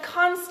in that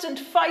constant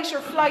fight or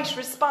flight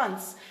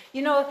response,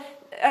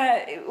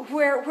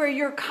 where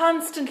you're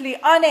constantly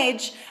on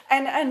edge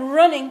and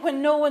running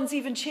when no one's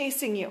even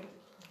chasing you.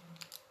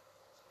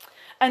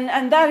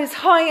 And that is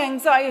high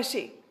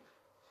anxiety.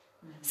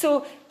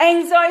 So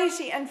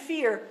anxiety and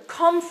fear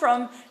come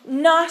from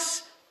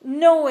not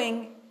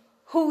knowing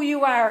who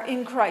you are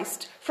in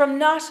Christ, from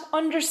not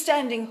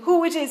understanding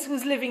who it is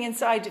who's living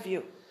inside of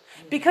you.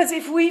 Because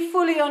if we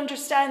fully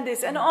understand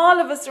this, and all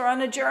of us are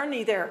on a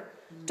journey there,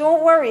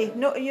 don't worry,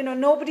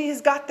 nobody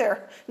has got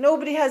there.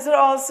 Nobody has it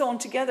all sewn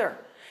together.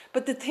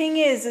 But the thing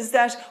is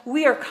that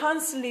we are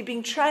constantly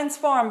being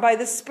transformed by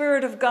the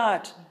Spirit of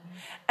God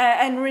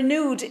and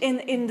renewed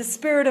in the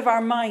spirit of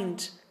our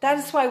mind. That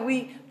is why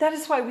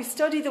we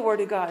study the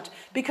Word of God,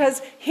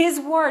 because His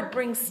Word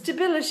brings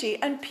stability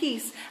and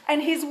peace,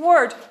 and His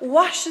Word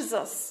washes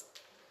us.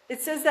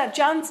 It says that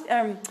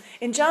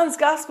in John's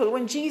Gospel,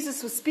 when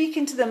Jesus was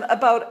speaking to them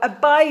about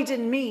abide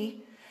in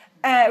me,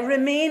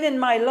 remain in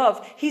my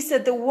love, He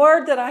said, the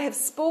word that I have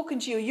spoken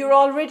to you, you're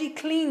already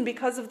clean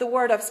because of the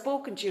word I've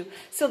spoken to you.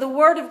 So the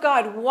Word of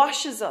God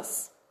washes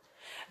us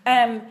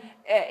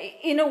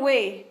in a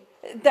way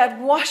that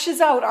washes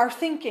out our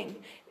thinking.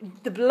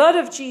 The blood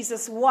of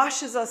Jesus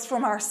washes us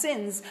from our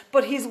sins,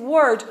 but His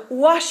Word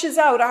washes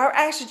out our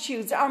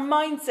attitudes, our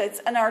mindsets,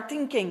 and our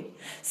thinking.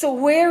 So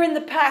where in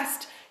the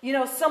past,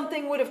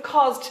 something would have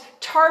caused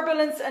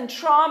turbulence and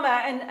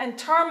trauma and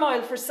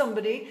turmoil for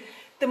somebody,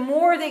 the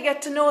more they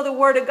get to know the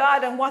Word of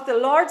God and what the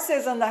Lord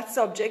says on that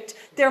subject,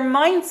 their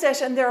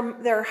mindset and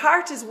their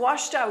heart is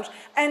washed out.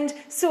 And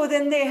so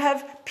then they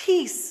have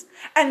peace.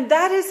 And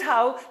that is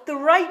how the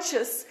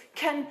righteous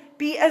can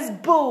be as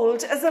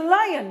bold as a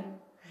lion.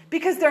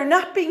 Because they're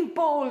not being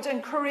bold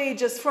and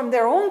courageous from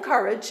their own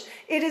courage.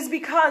 It is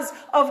because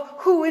of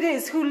who it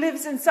is who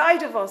lives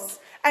inside of us.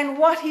 And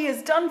what He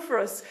has done for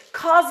us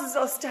causes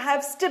us to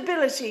have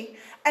stability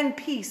and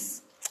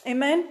peace.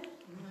 Amen?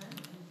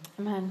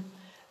 Amen.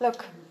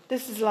 Look,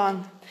 this is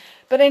long.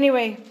 But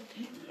anyway,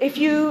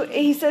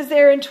 he says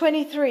there in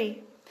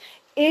 23,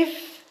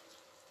 if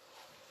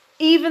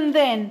even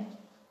then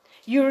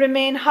you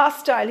remain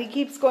hostile. He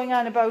keeps going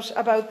on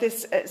about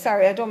this.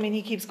 Sorry, I don't mean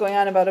he keeps going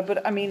on about it,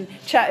 but I mean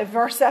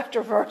verse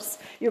after verse.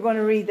 You're going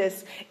to read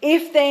this.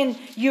 If then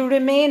you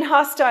remain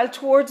hostile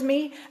towards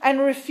me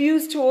and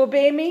refuse to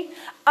obey me,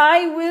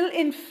 I will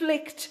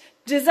inflict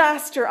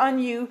disaster on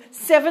you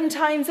 7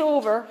 times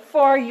over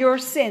for your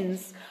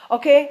sins.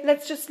 Okay,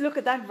 let's just look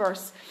at that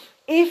verse.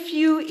 If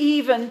you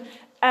even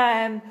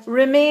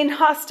remain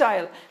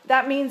hostile,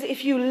 that means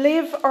if you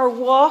live or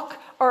walk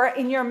or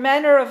in your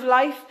manner of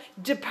life,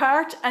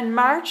 depart and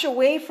march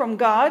away from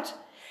God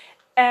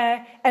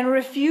and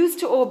refuse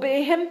to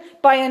obey Him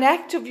by an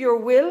act of your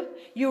will,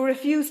 you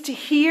refuse to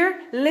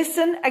hear,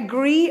 listen,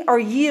 agree, or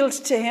yield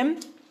to Him,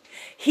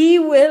 He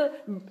will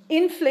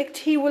inflict,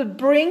 He will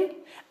bring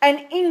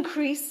and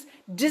increase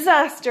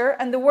disaster,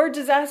 and the word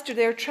disaster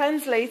there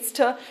translates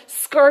to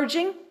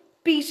scourging,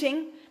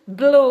 beating,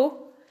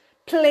 blow,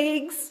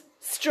 plagues,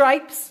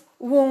 stripes,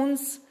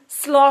 wounds,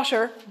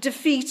 slaughter,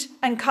 defeat,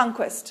 and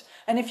conquest.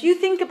 And if you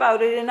think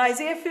about it, in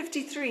Isaiah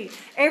 53,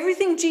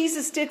 everything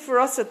Jesus did for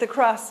us at the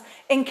cross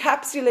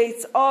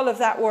encapsulates all of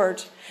that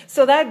word.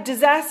 So that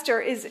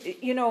disaster is,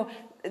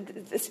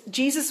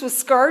 Jesus was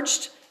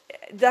scourged.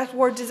 That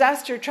word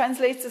disaster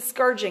translates as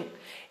scourging.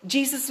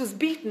 Jesus was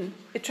beaten.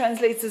 It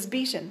translates as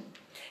beaten.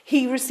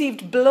 He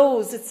received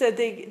blows. It said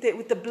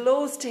with the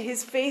blows to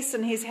his face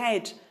and his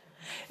head.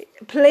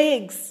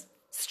 Plagues,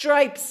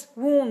 stripes,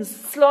 wounds,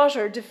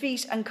 slaughter,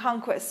 defeat, and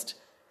conquest.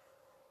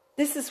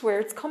 This is where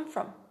it's come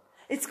from.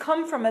 It's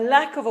come from a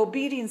lack of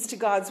obedience to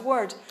God's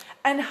word.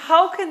 And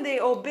how can they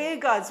obey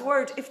God's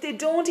word if they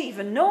don't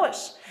even know it?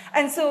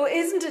 And so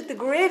isn't it the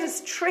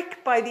greatest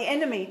trick by the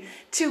enemy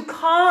to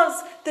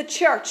cause the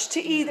church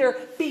to either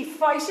be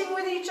fighting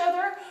with each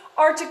other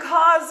or to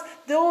cause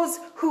those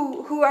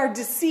who are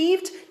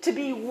deceived to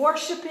be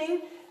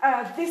worshipping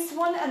this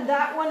one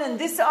and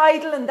this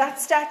idol and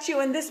that statue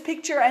and this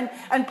picture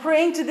and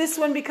praying to this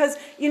one because,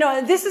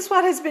 this is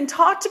what has been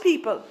taught to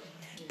people.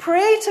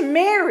 Pray to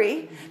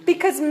Mary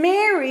because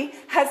Mary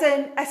has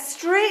a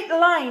straight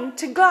line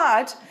to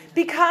God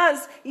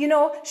because,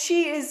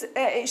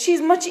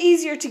 she's much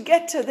easier to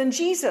get to than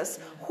Jesus.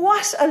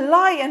 What a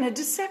lie and a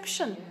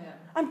deception.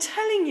 I'm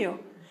telling you,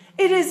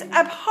 it is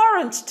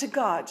abhorrent to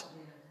God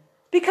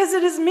because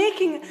it is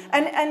making,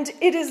 and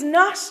it is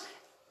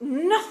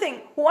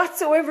nothing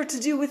whatsoever to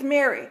do with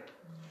Mary.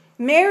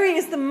 Mary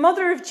is the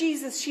mother of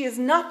Jesus. She is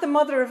not the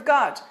mother of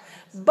God.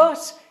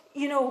 But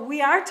we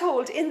are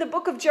told in the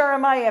book of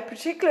Jeremiah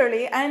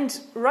particularly,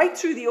 and right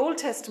through the Old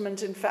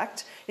Testament, in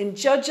fact, in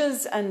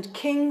Judges and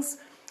Kings,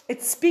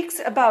 it speaks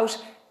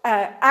about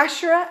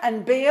Asherah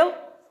and Baal.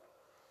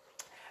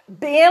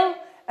 Baal,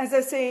 as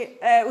I say,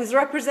 was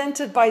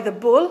represented by the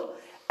bull,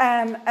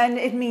 and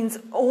it means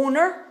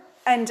owner.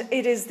 And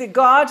it is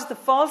the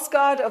false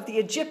god of the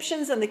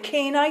Egyptians and the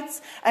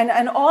Canaanites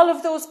and all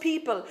of those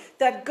people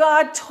that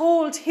God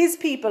told his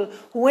people,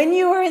 when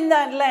you are in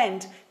that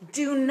land,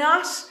 do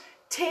not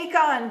take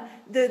on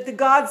the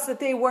gods that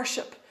they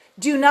worship.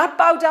 Do not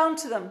bow down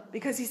to them,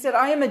 because he said,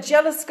 I am a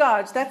jealous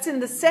God. That's in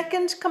the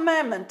second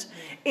commandment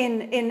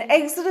in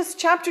Exodus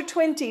chapter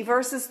 20,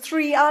 verses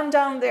 3 on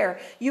down there.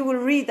 You will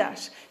read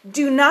that.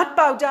 Do not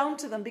bow down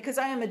to them, because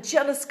I am a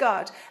jealous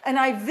God, and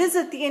I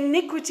visit the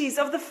iniquities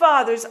of the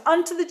fathers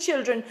unto the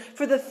children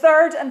for the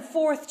third and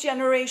fourth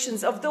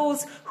generations of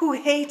those who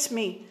hate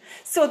me.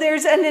 So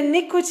there's an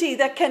iniquity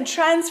that can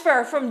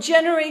transfer from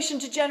generation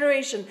to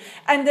generation.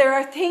 And there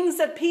are things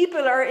that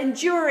people are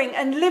enduring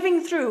and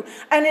living through.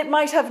 And it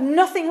might have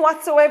nothing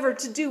whatsoever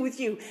to do with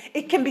you.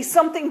 It can be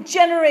something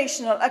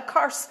generational, a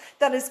curse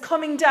that is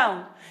coming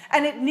down.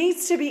 And it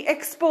needs to be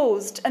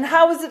exposed. And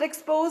how is it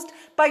exposed?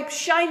 By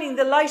shining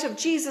the light of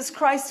Jesus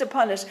Christ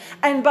upon it.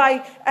 And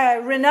by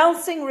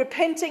renouncing,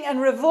 repenting,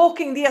 and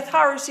revoking the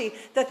authority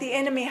that the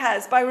enemy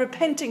has. By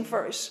repenting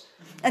for it.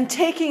 And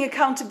taking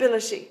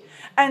accountability.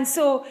 And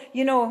so,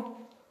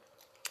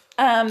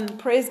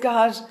 praise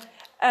God,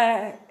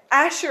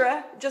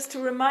 Asherah, just to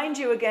remind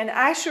you again,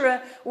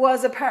 Asherah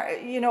was,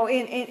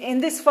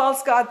 in this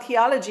false god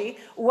theology,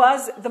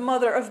 was the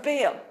mother of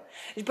Baal.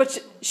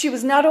 But she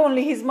was not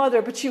only his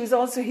mother, but she was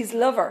also his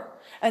lover.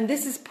 And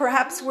this is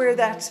perhaps where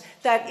that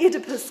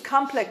Oedipus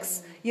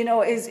complex,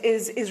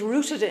 is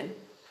rooted in,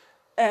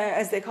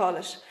 as they call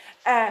it.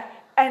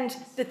 And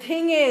the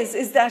thing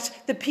is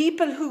that the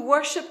people who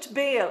worshipped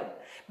Baal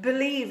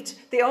believed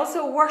they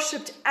also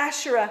worshipped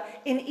Asherah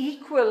in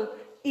equal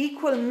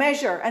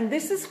measure. And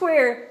this is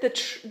where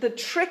the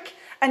trick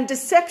and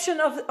deception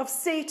of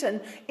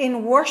Satan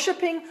in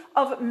worshipping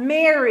of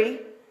Mary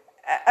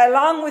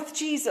along with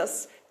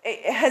Jesus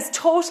has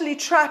totally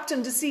trapped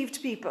and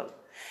deceived people.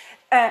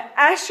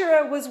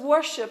 Asherah was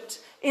worshipped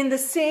in the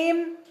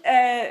same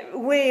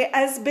way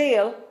as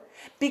Baal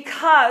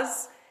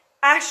because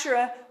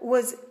Asherah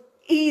was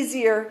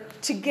easier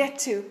to get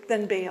to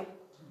than Baal.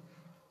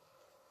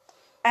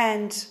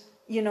 And,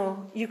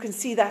 you can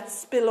see that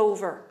spill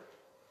over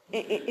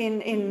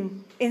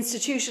in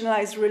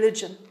institutionalized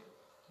religion,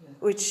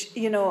 which,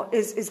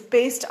 is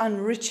based on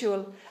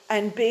ritual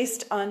and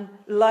based on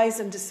lies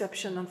and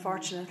deception,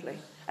 unfortunately.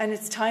 And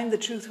it's time the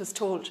truth was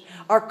told.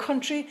 Our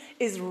country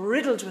is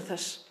riddled with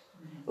it.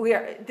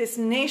 This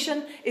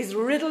nation is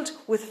riddled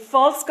with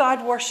false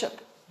God worship.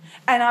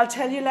 And I'll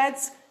tell you,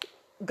 lads,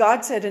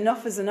 God said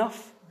enough is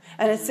enough.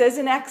 And it says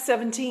in Acts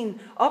 17,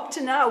 up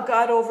to now,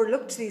 God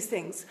overlooked these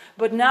things.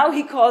 But now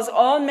he calls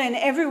all men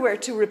everywhere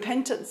to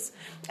repentance.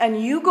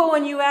 And you go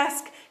and you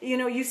ask,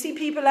 you see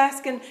people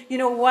asking,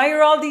 why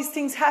are all these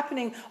things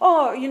happening?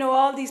 Oh,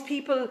 all these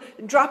people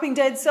dropping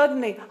dead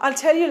suddenly. I'll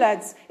tell you,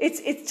 lads,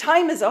 it's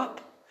time is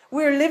up.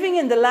 We're living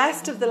in the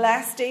last of the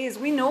last days.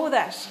 We know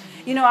that.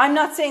 I'm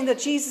not saying that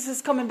Jesus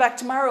is coming back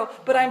tomorrow,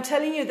 but I'm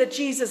telling you that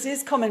Jesus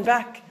is coming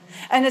back.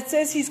 And it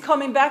says he's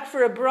coming back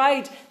for a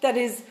bride that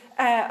is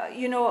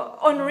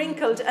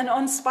unwrinkled and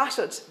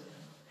unspotted.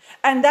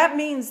 And that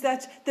means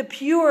that the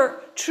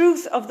pure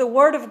truth of the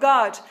Word of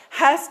God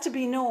has to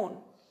be known.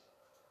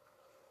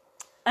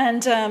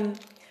 And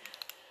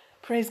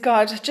praise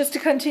God. Just to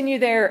continue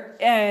there,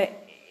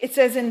 it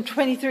says in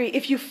 23,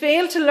 if you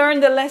fail to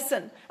learn the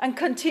lesson and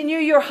continue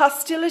your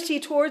hostility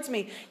towards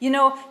me.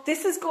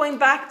 This is going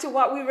back to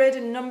what we read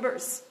in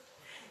Numbers.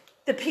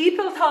 The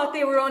people thought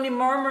they were only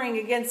murmuring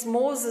against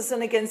Moses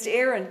and against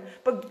Aaron.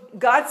 But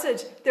God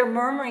said, they're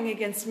murmuring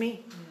against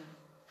me.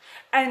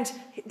 And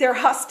their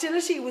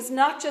hostility was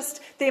not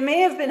just, they may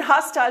have been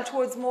hostile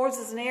towards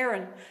Moses and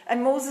Aaron.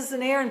 And Moses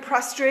and Aaron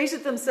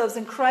prostrated themselves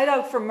and cried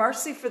out for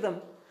mercy for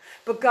them.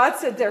 But God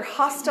said they're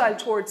hostile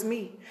towards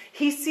me.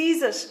 He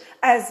sees it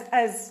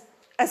as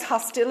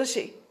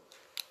hostility.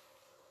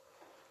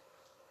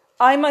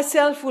 I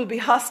myself will be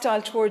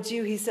hostile towards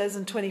you, he says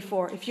in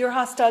 24. If you're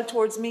hostile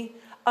towards me,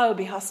 I'll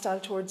be hostile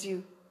towards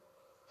you.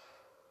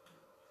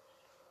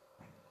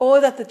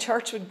 Oh, that the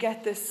church would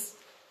get this.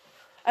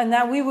 And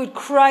that we would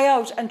cry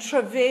out and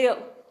travail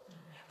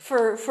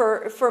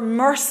for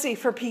mercy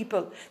for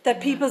people. That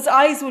people's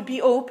eyes would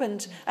be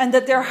opened and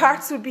that their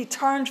hearts would be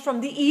turned from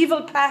the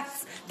evil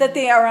paths that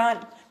they are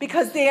on.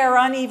 Because they are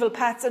on evil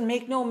paths, and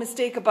make no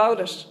mistake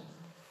about it.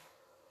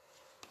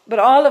 But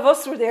all of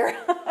us were there.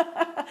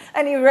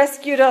 And he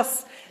rescued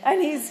us.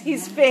 And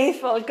he's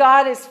faithful.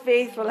 God is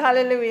faithful.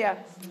 Hallelujah.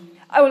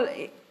 I will,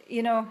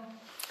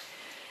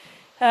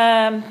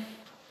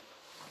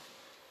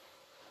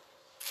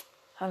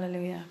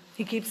 hallelujah.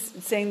 He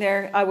keeps saying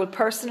there, I will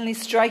personally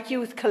strike you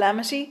with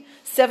calamity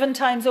 7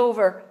 times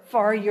over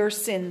for your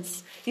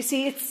sins. You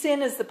see,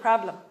 sin is the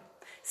problem.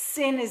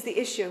 Sin is the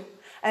issue.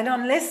 And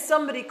unless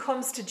somebody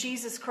comes to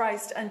Jesus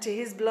Christ and to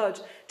his blood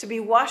to be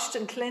washed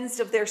and cleansed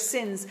of their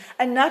sins,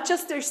 and not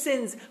just their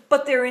sins,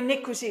 but their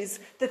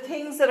iniquities, the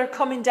things that are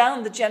coming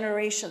down the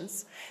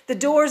generations, the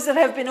doors that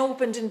have been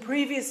opened in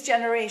previous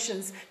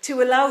generations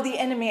to allow the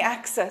enemy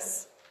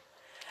access,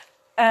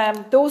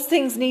 those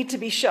things need to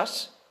be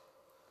shut.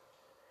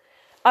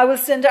 I will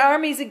send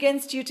armies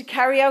against you to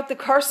carry out the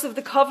curse of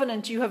the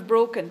covenant you have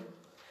broken.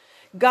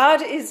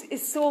 God is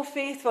so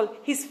faithful.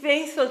 He's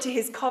faithful to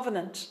his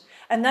covenant.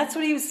 And that's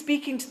what he was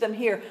speaking to them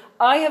here.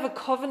 I have a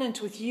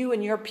covenant with you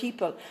and your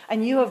people,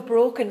 and you have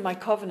broken my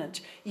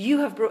covenant. You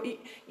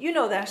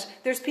know that.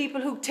 There's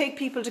people who take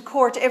people to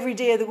court every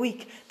day of the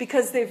week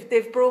because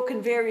they've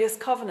broken various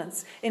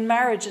covenants in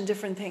marriage and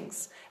different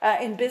things,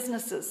 in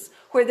businesses,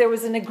 where there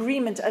was an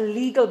agreement, a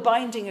legal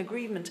binding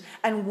agreement,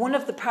 and one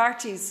of the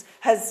parties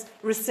has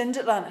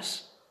rescinded on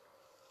it.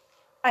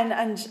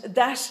 And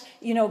that,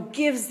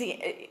 gives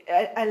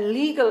a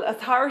legal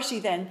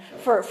authority then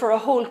for a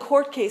whole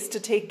court case to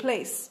take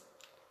place.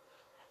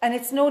 And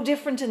it's no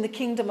different in the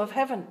kingdom of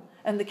heaven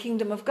and the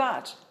kingdom of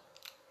God.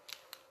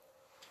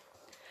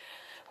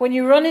 When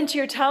you run into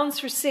your towns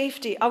for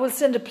safety, I will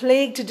send a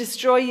plague to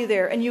destroy you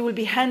there, and you will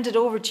be handed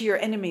over to your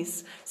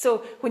enemies.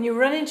 So when you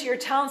run into your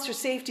towns for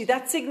safety,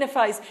 that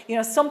signifies,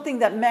 something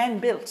that men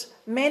built.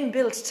 Men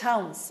built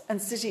towns and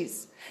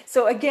cities.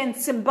 So again,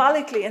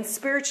 symbolically and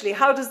spiritually,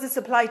 how does this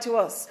apply to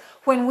us?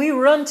 When we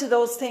run to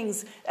those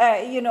things,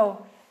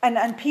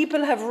 and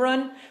people have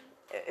run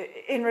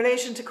in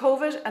relation to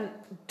COVID, and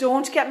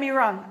don't get me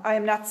wrong, I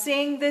am not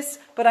saying this,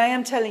 but I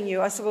am telling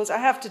you, I suppose I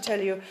have to tell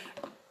you,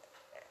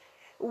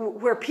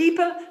 where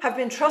people have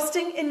been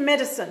trusting in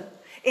medicine,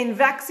 in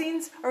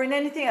vaccines or in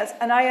anything else.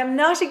 And I am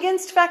not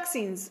against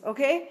vaccines,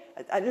 okay?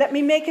 Let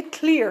me make it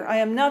clear. I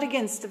am not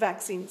against the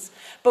vaccines.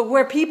 But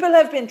where people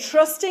have been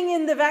trusting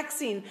in the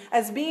vaccine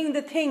as being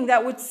the thing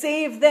that would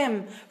save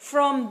them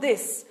from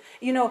this,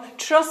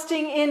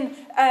 trusting in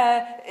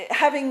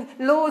having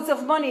loads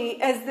of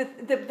money as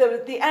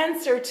the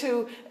answer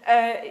to,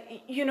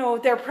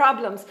 their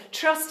problems,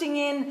 trusting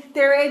in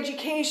their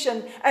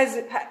education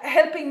as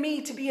helping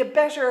me to be a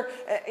better,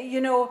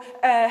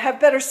 have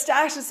better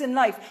status in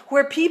life.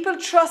 Where people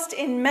trust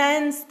in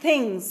man's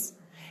things,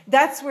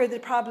 that's where the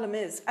problem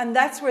is. And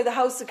that's where the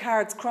house of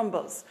cards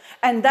crumbles.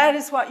 And that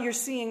is what you're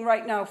seeing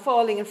right now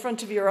falling in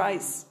front of your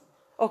eyes.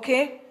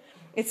 Okay?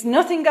 It's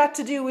nothing got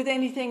to do with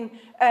anything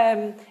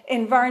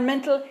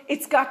environmental.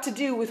 It's got to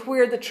do with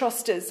where the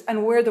trust is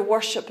and where the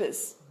worship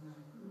is.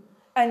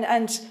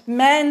 And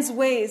man's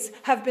ways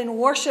have been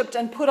worshipped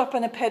and put up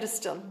on a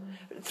pedestal.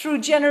 Through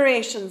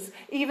generations,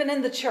 even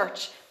in the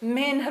church,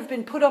 men have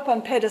been put up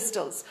on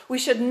pedestals. We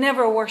should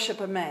never worship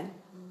a man.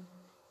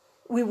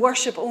 We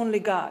worship only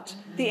God.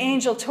 The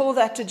angel told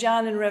that to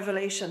John in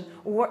Revelation.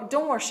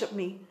 Don't worship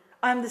me.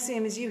 I'm the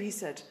same as you, he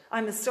said.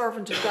 I'm a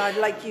servant of God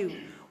like you.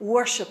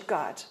 Worship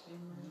God.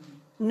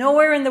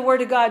 Nowhere in the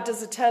Word of God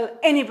does it tell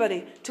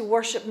anybody to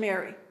worship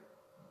Mary.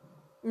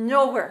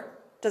 Nowhere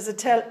does it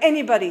tell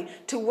anybody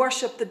to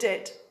worship the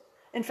dead.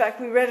 In fact,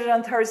 we read it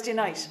on Thursday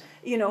night.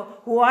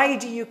 Why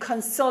do you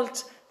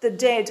consult the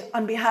dead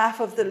on behalf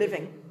of the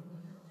living?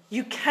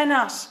 You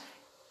cannot.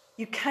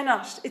 You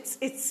cannot.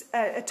 It's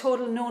a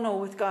total no-no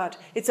with God.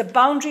 It's a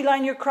boundary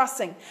line you're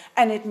crossing,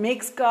 and it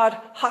makes God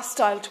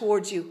hostile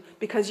towards you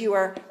because you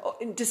are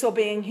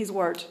disobeying his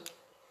word.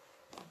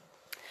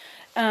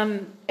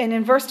 And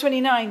in verse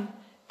 29,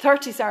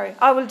 30, sorry.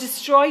 I will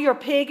destroy your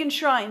pagan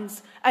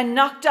shrines and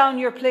knock down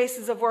your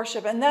places of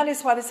worship. And that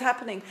is what is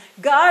happening.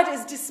 God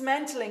is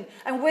dismantling.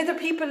 And whether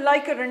people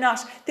like it or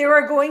not, there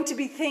are going to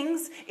be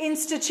things,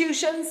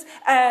 institutions,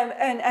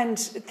 and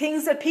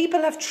things that people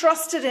have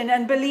trusted in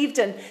and believed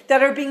in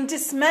that are being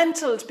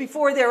dismantled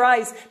before their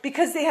eyes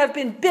because they have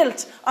been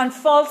built on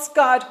false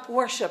God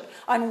worship,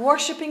 on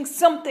worshipping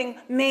something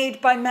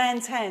made by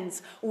man's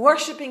hands,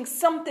 worshipping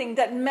something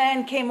that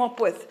man came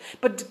up with.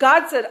 But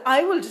God said,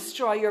 I will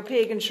destroy your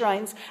pagan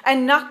shrines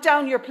and knock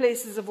down your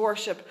places of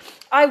worship.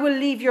 I will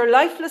leave your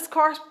lifeless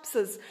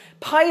corpses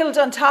piled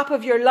on top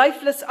of your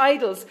lifeless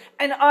idols,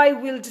 and I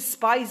will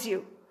despise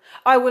you.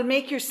 I will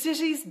make your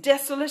cities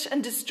desolate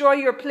and destroy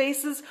your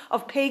places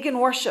of pagan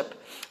worship.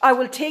 I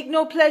will take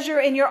no pleasure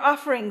in your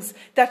offerings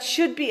that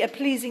should be a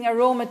pleasing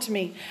aroma to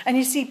me. And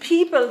you see,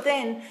 people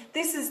then,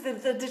 this is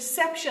the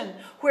deception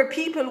where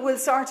people will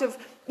sort of,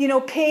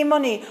 pay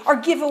money or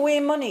give away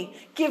money.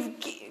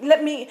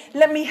 Let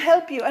me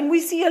help you. And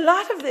we see a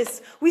lot of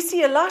this. We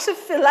see a lot of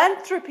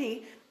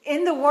philanthropy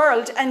in the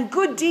world and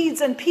good deeds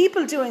and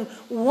people doing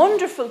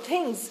wonderful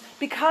things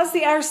because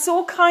they are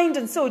so kind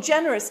and so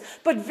generous.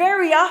 But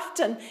very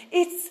often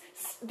it's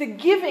the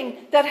giving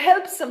that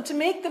helps them to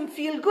make them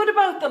feel good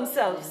about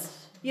themselves,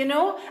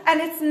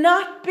 and it's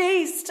not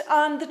based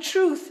on the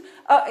truth,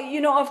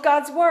 of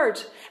God's word.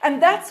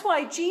 And that's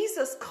why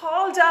Jesus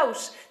called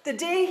out the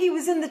day he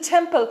was in the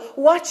temple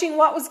watching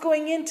what was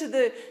going into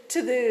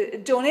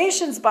the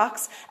donations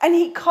box, and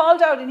he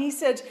called out and he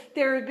said,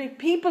 there would be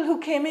people who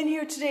came in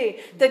here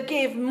today that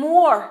gave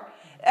more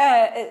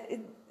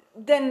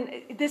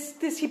than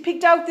this. He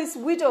picked out this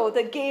widow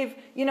that gave,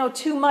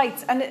 2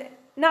 mites, and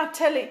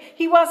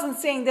he wasn't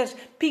saying that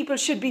people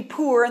should be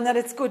poor and that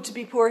it's good to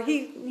be poor.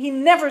 He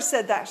never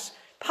said that.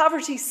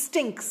 Poverty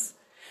stinks.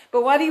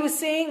 But what he was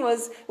saying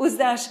was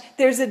that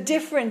there's a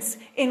difference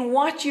in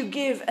what you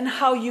give and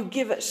how you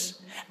give it,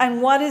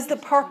 and what is the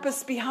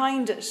purpose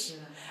behind it.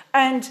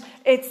 And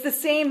it's the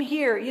same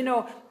here.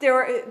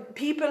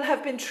 People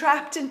have been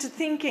trapped into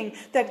thinking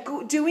that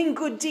doing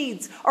good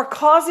deeds or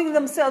causing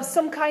themselves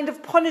some kind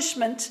of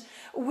punishment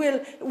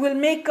will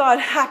make God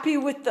happy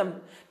with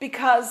them,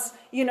 because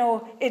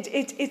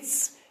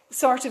it's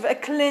sort of a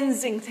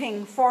cleansing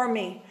thing for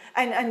me.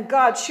 And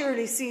God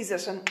surely sees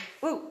it. And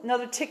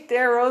another tick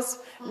there, Rose.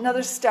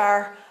 Another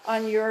star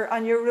on your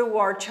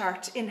reward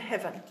chart in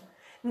heaven.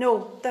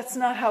 No, that's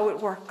not how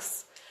it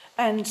works.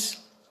 And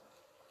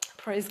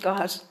praise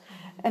God.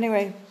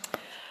 Anyway,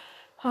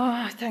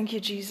 thank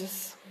you,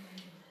 Jesus.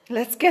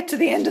 Let's get to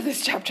the end of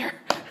this chapter.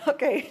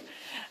 Okay.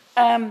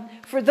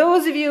 For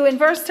those of you in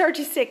verse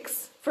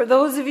 36. For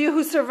those of you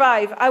who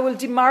survive, I will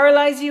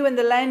demoralize you in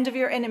the land of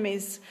your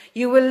enemies.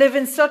 You will live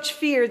in such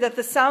fear that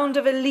the sound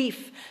of a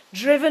leaf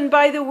driven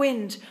by the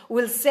wind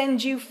will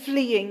send you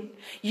fleeing.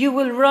 You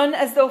will run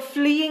as though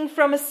fleeing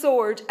from a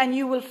sword, and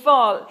you will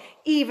fall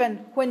even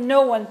when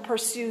no one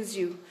pursues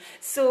you.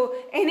 So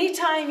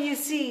anytime you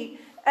see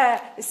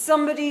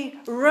somebody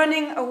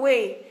running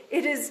away,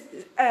 it is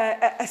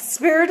a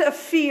spirit of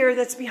fear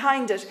that's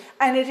behind it.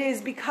 And it is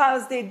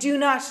because they do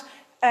not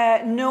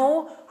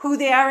know who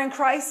they are in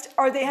Christ,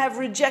 or they have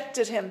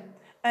rejected him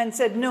and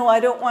said, no, I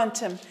don't want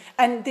him.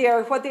 And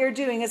what they are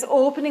doing is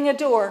opening a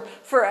door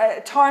for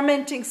a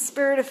tormenting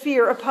spirit of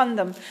fear upon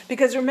them.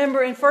 Because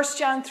remember in 1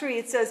 John 4,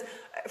 it says,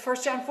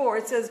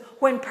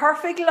 when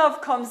perfect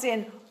love comes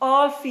in,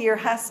 all fear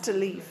has to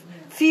leave.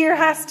 Fear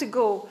has to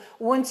go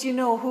once you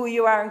know who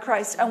you are in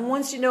Christ, and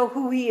once you know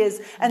who he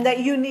is, and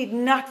that you need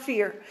not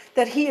fear,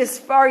 that he is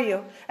for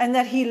you, and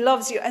that he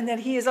loves you, and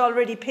that he has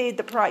already paid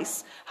the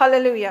price.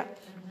 Hallelujah.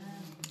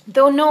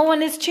 Though no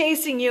one is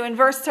chasing you, in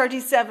verse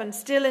 37,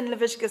 still in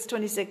Leviticus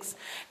 26,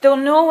 though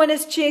no one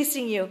is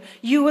chasing you,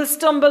 you will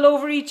stumble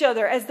over each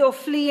other as though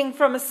fleeing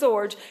from a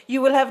sword.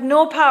 You will have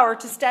no power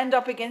to stand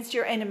up against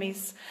your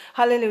enemies.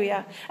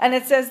 Hallelujah. And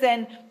it says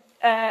then,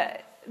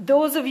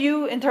 those of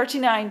you in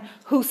 39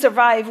 who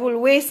survive will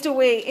waste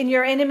away in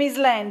your enemy's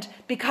land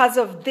because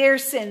of their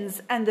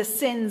sins and the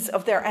sins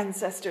of their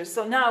ancestors.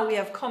 So now we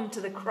have come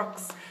to the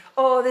crux.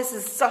 Oh, this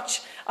is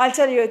I'll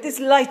tell you, this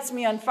lights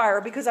me on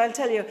fire, because I'll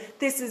tell you,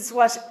 this is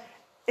what,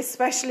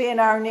 especially in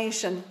our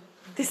nation,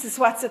 this is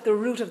what's at the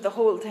root of the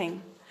whole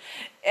thing.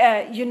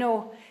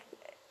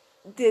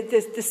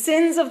 The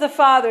sins of the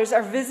fathers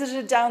are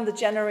visited down the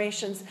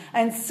generations,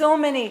 and so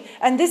many,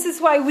 and this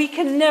is why we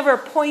can never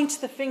point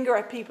the finger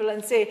at people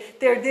and say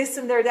they're this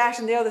and they're that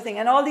and the other thing,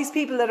 and all these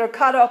people that are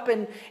caught up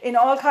in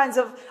all kinds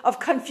of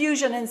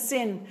confusion and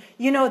sin,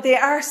 they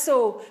are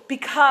so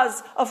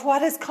because of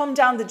what has come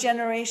down the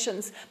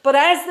generations. But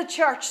as the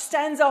church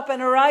stands up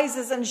and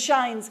arises and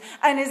shines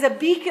and is a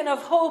beacon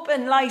of hope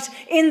and light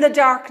in the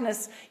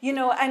darkness,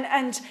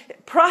 and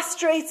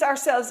prostrates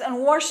ourselves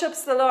and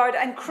worships the Lord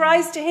and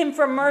cries to him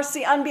for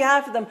mercy on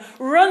behalf of them,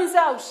 runs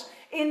out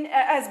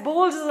as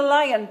bold as a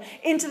lion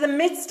into the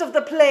midst of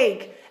the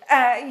plague,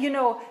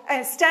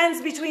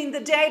 stands between the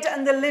dead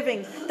and the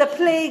living, the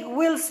plague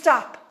will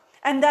stop.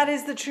 And that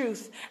is the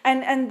truth.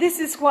 And this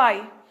is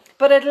why.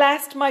 But at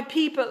last my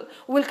people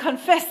will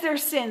confess their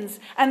sins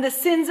and the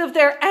sins of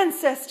their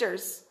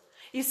ancestors.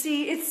 You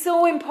see, it's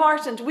so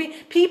important.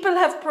 People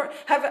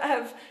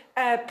have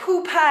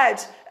poo-pad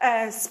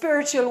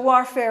spiritual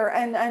warfare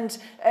and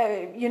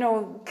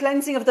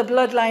cleansing of the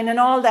bloodline and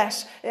all that.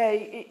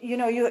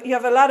 You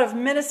have a lot of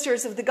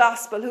ministers of the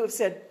gospel who have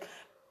said,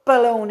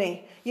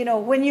 baloney.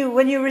 When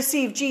you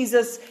received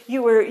Jesus,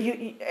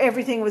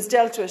 everything was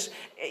dealt with.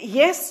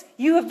 Yes,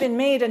 you have been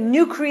made a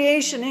new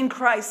creation in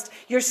Christ.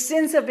 Your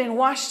sins have been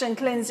washed and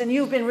cleansed, and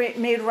you've been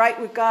made right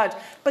with God.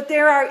 But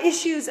there are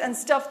issues and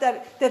stuff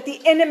that the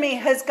enemy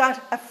has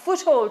got a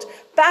foothold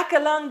back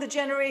along the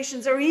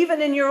generations, or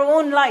even in your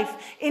own life,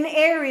 in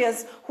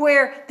areas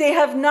where they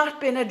have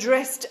not been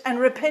addressed and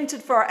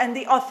repented for, and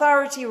the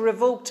authority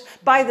revoked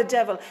by the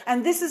devil.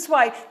 And this is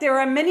why there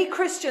are many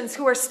Christians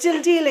who are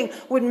still dealing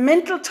with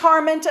mental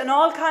torment and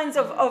all kinds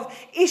of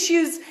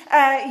issues,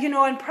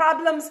 and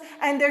problems,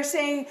 and they're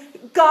saying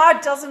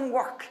God doesn't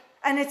work.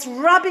 And it's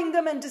robbing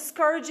them and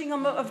discouraging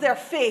them of their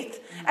faith.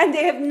 And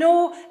they have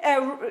no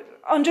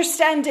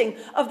understanding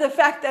of the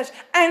fact that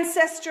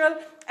ancestral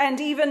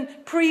and even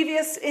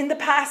previous in the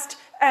past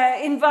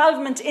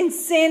involvement in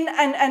sin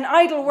and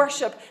idol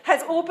worship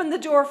has opened the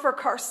door for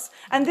curse.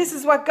 And this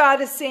is what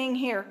God is saying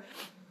here.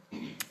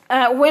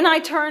 When I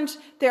turned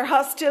their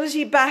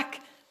hostility back,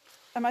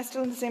 am I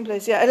still in the same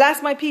place? Yeah. At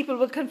last my people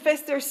will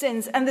confess their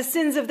sins and the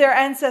sins of their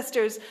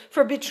ancestors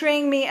for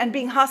betraying me and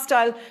being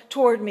hostile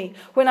toward me.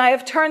 When I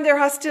have turned their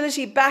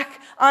hostility back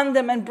on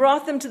them and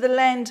brought them to the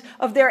land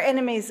of their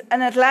enemies,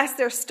 and at last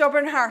their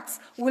stubborn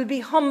hearts will be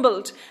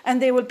humbled and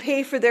they will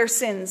pay for their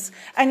sins.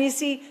 And you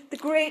see, the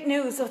great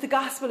news of the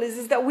gospel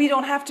is that we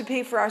don't have to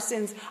pay for our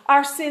sins.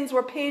 Our sins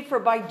were paid for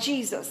by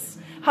Jesus.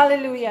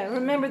 Hallelujah.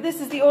 Remember, this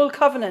is the old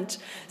covenant.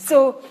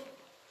 So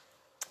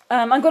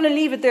I'm going to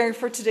leave it there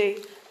for today.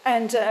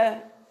 And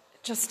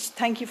just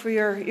thank you for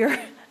your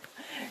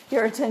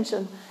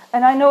attention.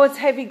 And I know it's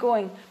heavy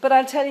going, but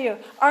I'll tell you,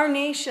 our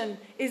nation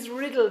is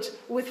riddled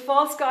with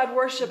false god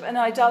worship and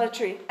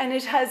idolatry, and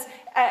it has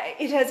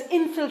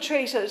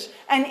infiltrated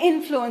and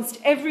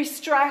influenced every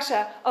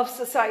strata of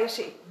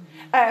society,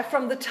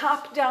 from the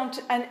top down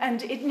to,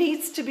 and it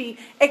needs to be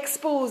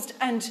exposed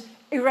and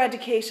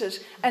eradicated.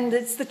 And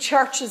it's the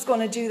church is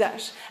going to do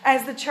that.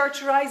 As the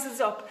church rises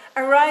up,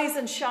 arise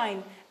and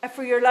shine,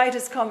 for your light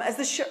has come. As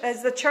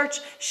the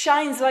church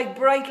shines like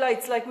bright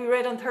lights, like we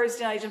read on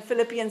Thursday night in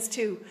Philippians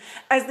 2.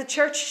 As the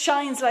church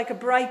shines like a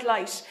bright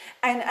light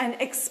and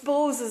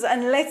exposes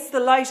and lets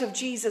the light of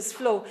Jesus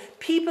flow,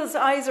 people's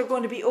eyes are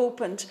going to be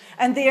opened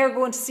and they are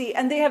going to see,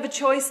 and they have a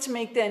choice to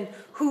make then.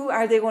 Who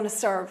are they going to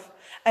serve?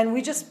 And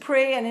we just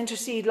pray and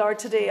intercede, Lord,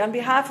 today on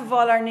behalf of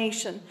all our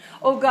nation.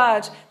 Oh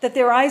God, that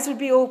their eyes would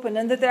be open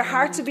and that their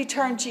hearts would be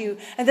turned to you,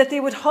 and that they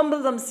would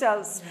humble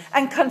themselves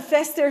and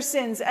confess their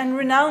sins and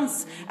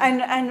renounce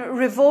and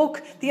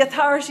revoke the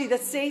authority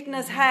that Satan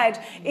has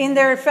had in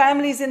their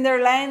families, in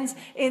their lands,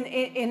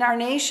 in our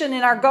nation,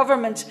 in our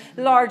government.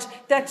 Lord,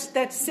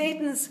 that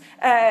Satan's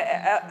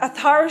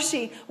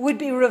authority would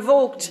be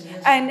revoked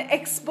and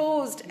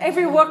exposed,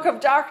 every work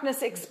of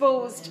darkness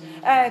exposed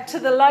to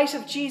the light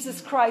of Jesus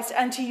Christ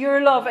and to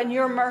your love and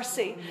your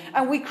mercy.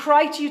 And we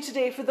cry to you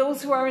today for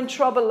those who are in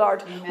trouble,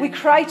 Lord. Amen. We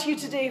cry to you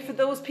today for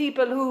those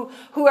people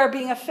who are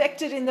being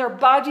affected in their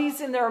bodies,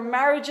 in their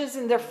marriages,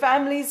 in their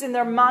families, in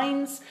their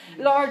minds,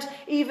 Lord,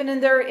 even in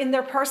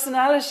their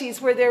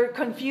personalities, where they're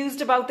confused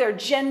about their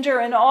gender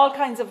and all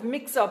kinds of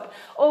mix-up.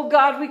 Oh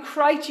God, we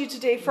cry to you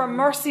today for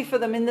mercy for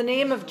them in the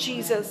name of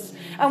Jesus.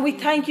 And we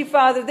thank you,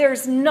 Father.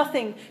 There's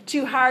nothing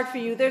too hard for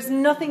you. There's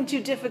nothing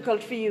too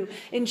difficult for you.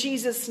 In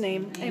Jesus'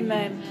 name,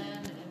 amen.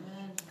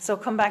 So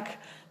come back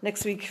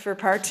next week for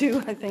part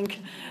 2, I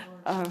think.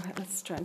 Let's try.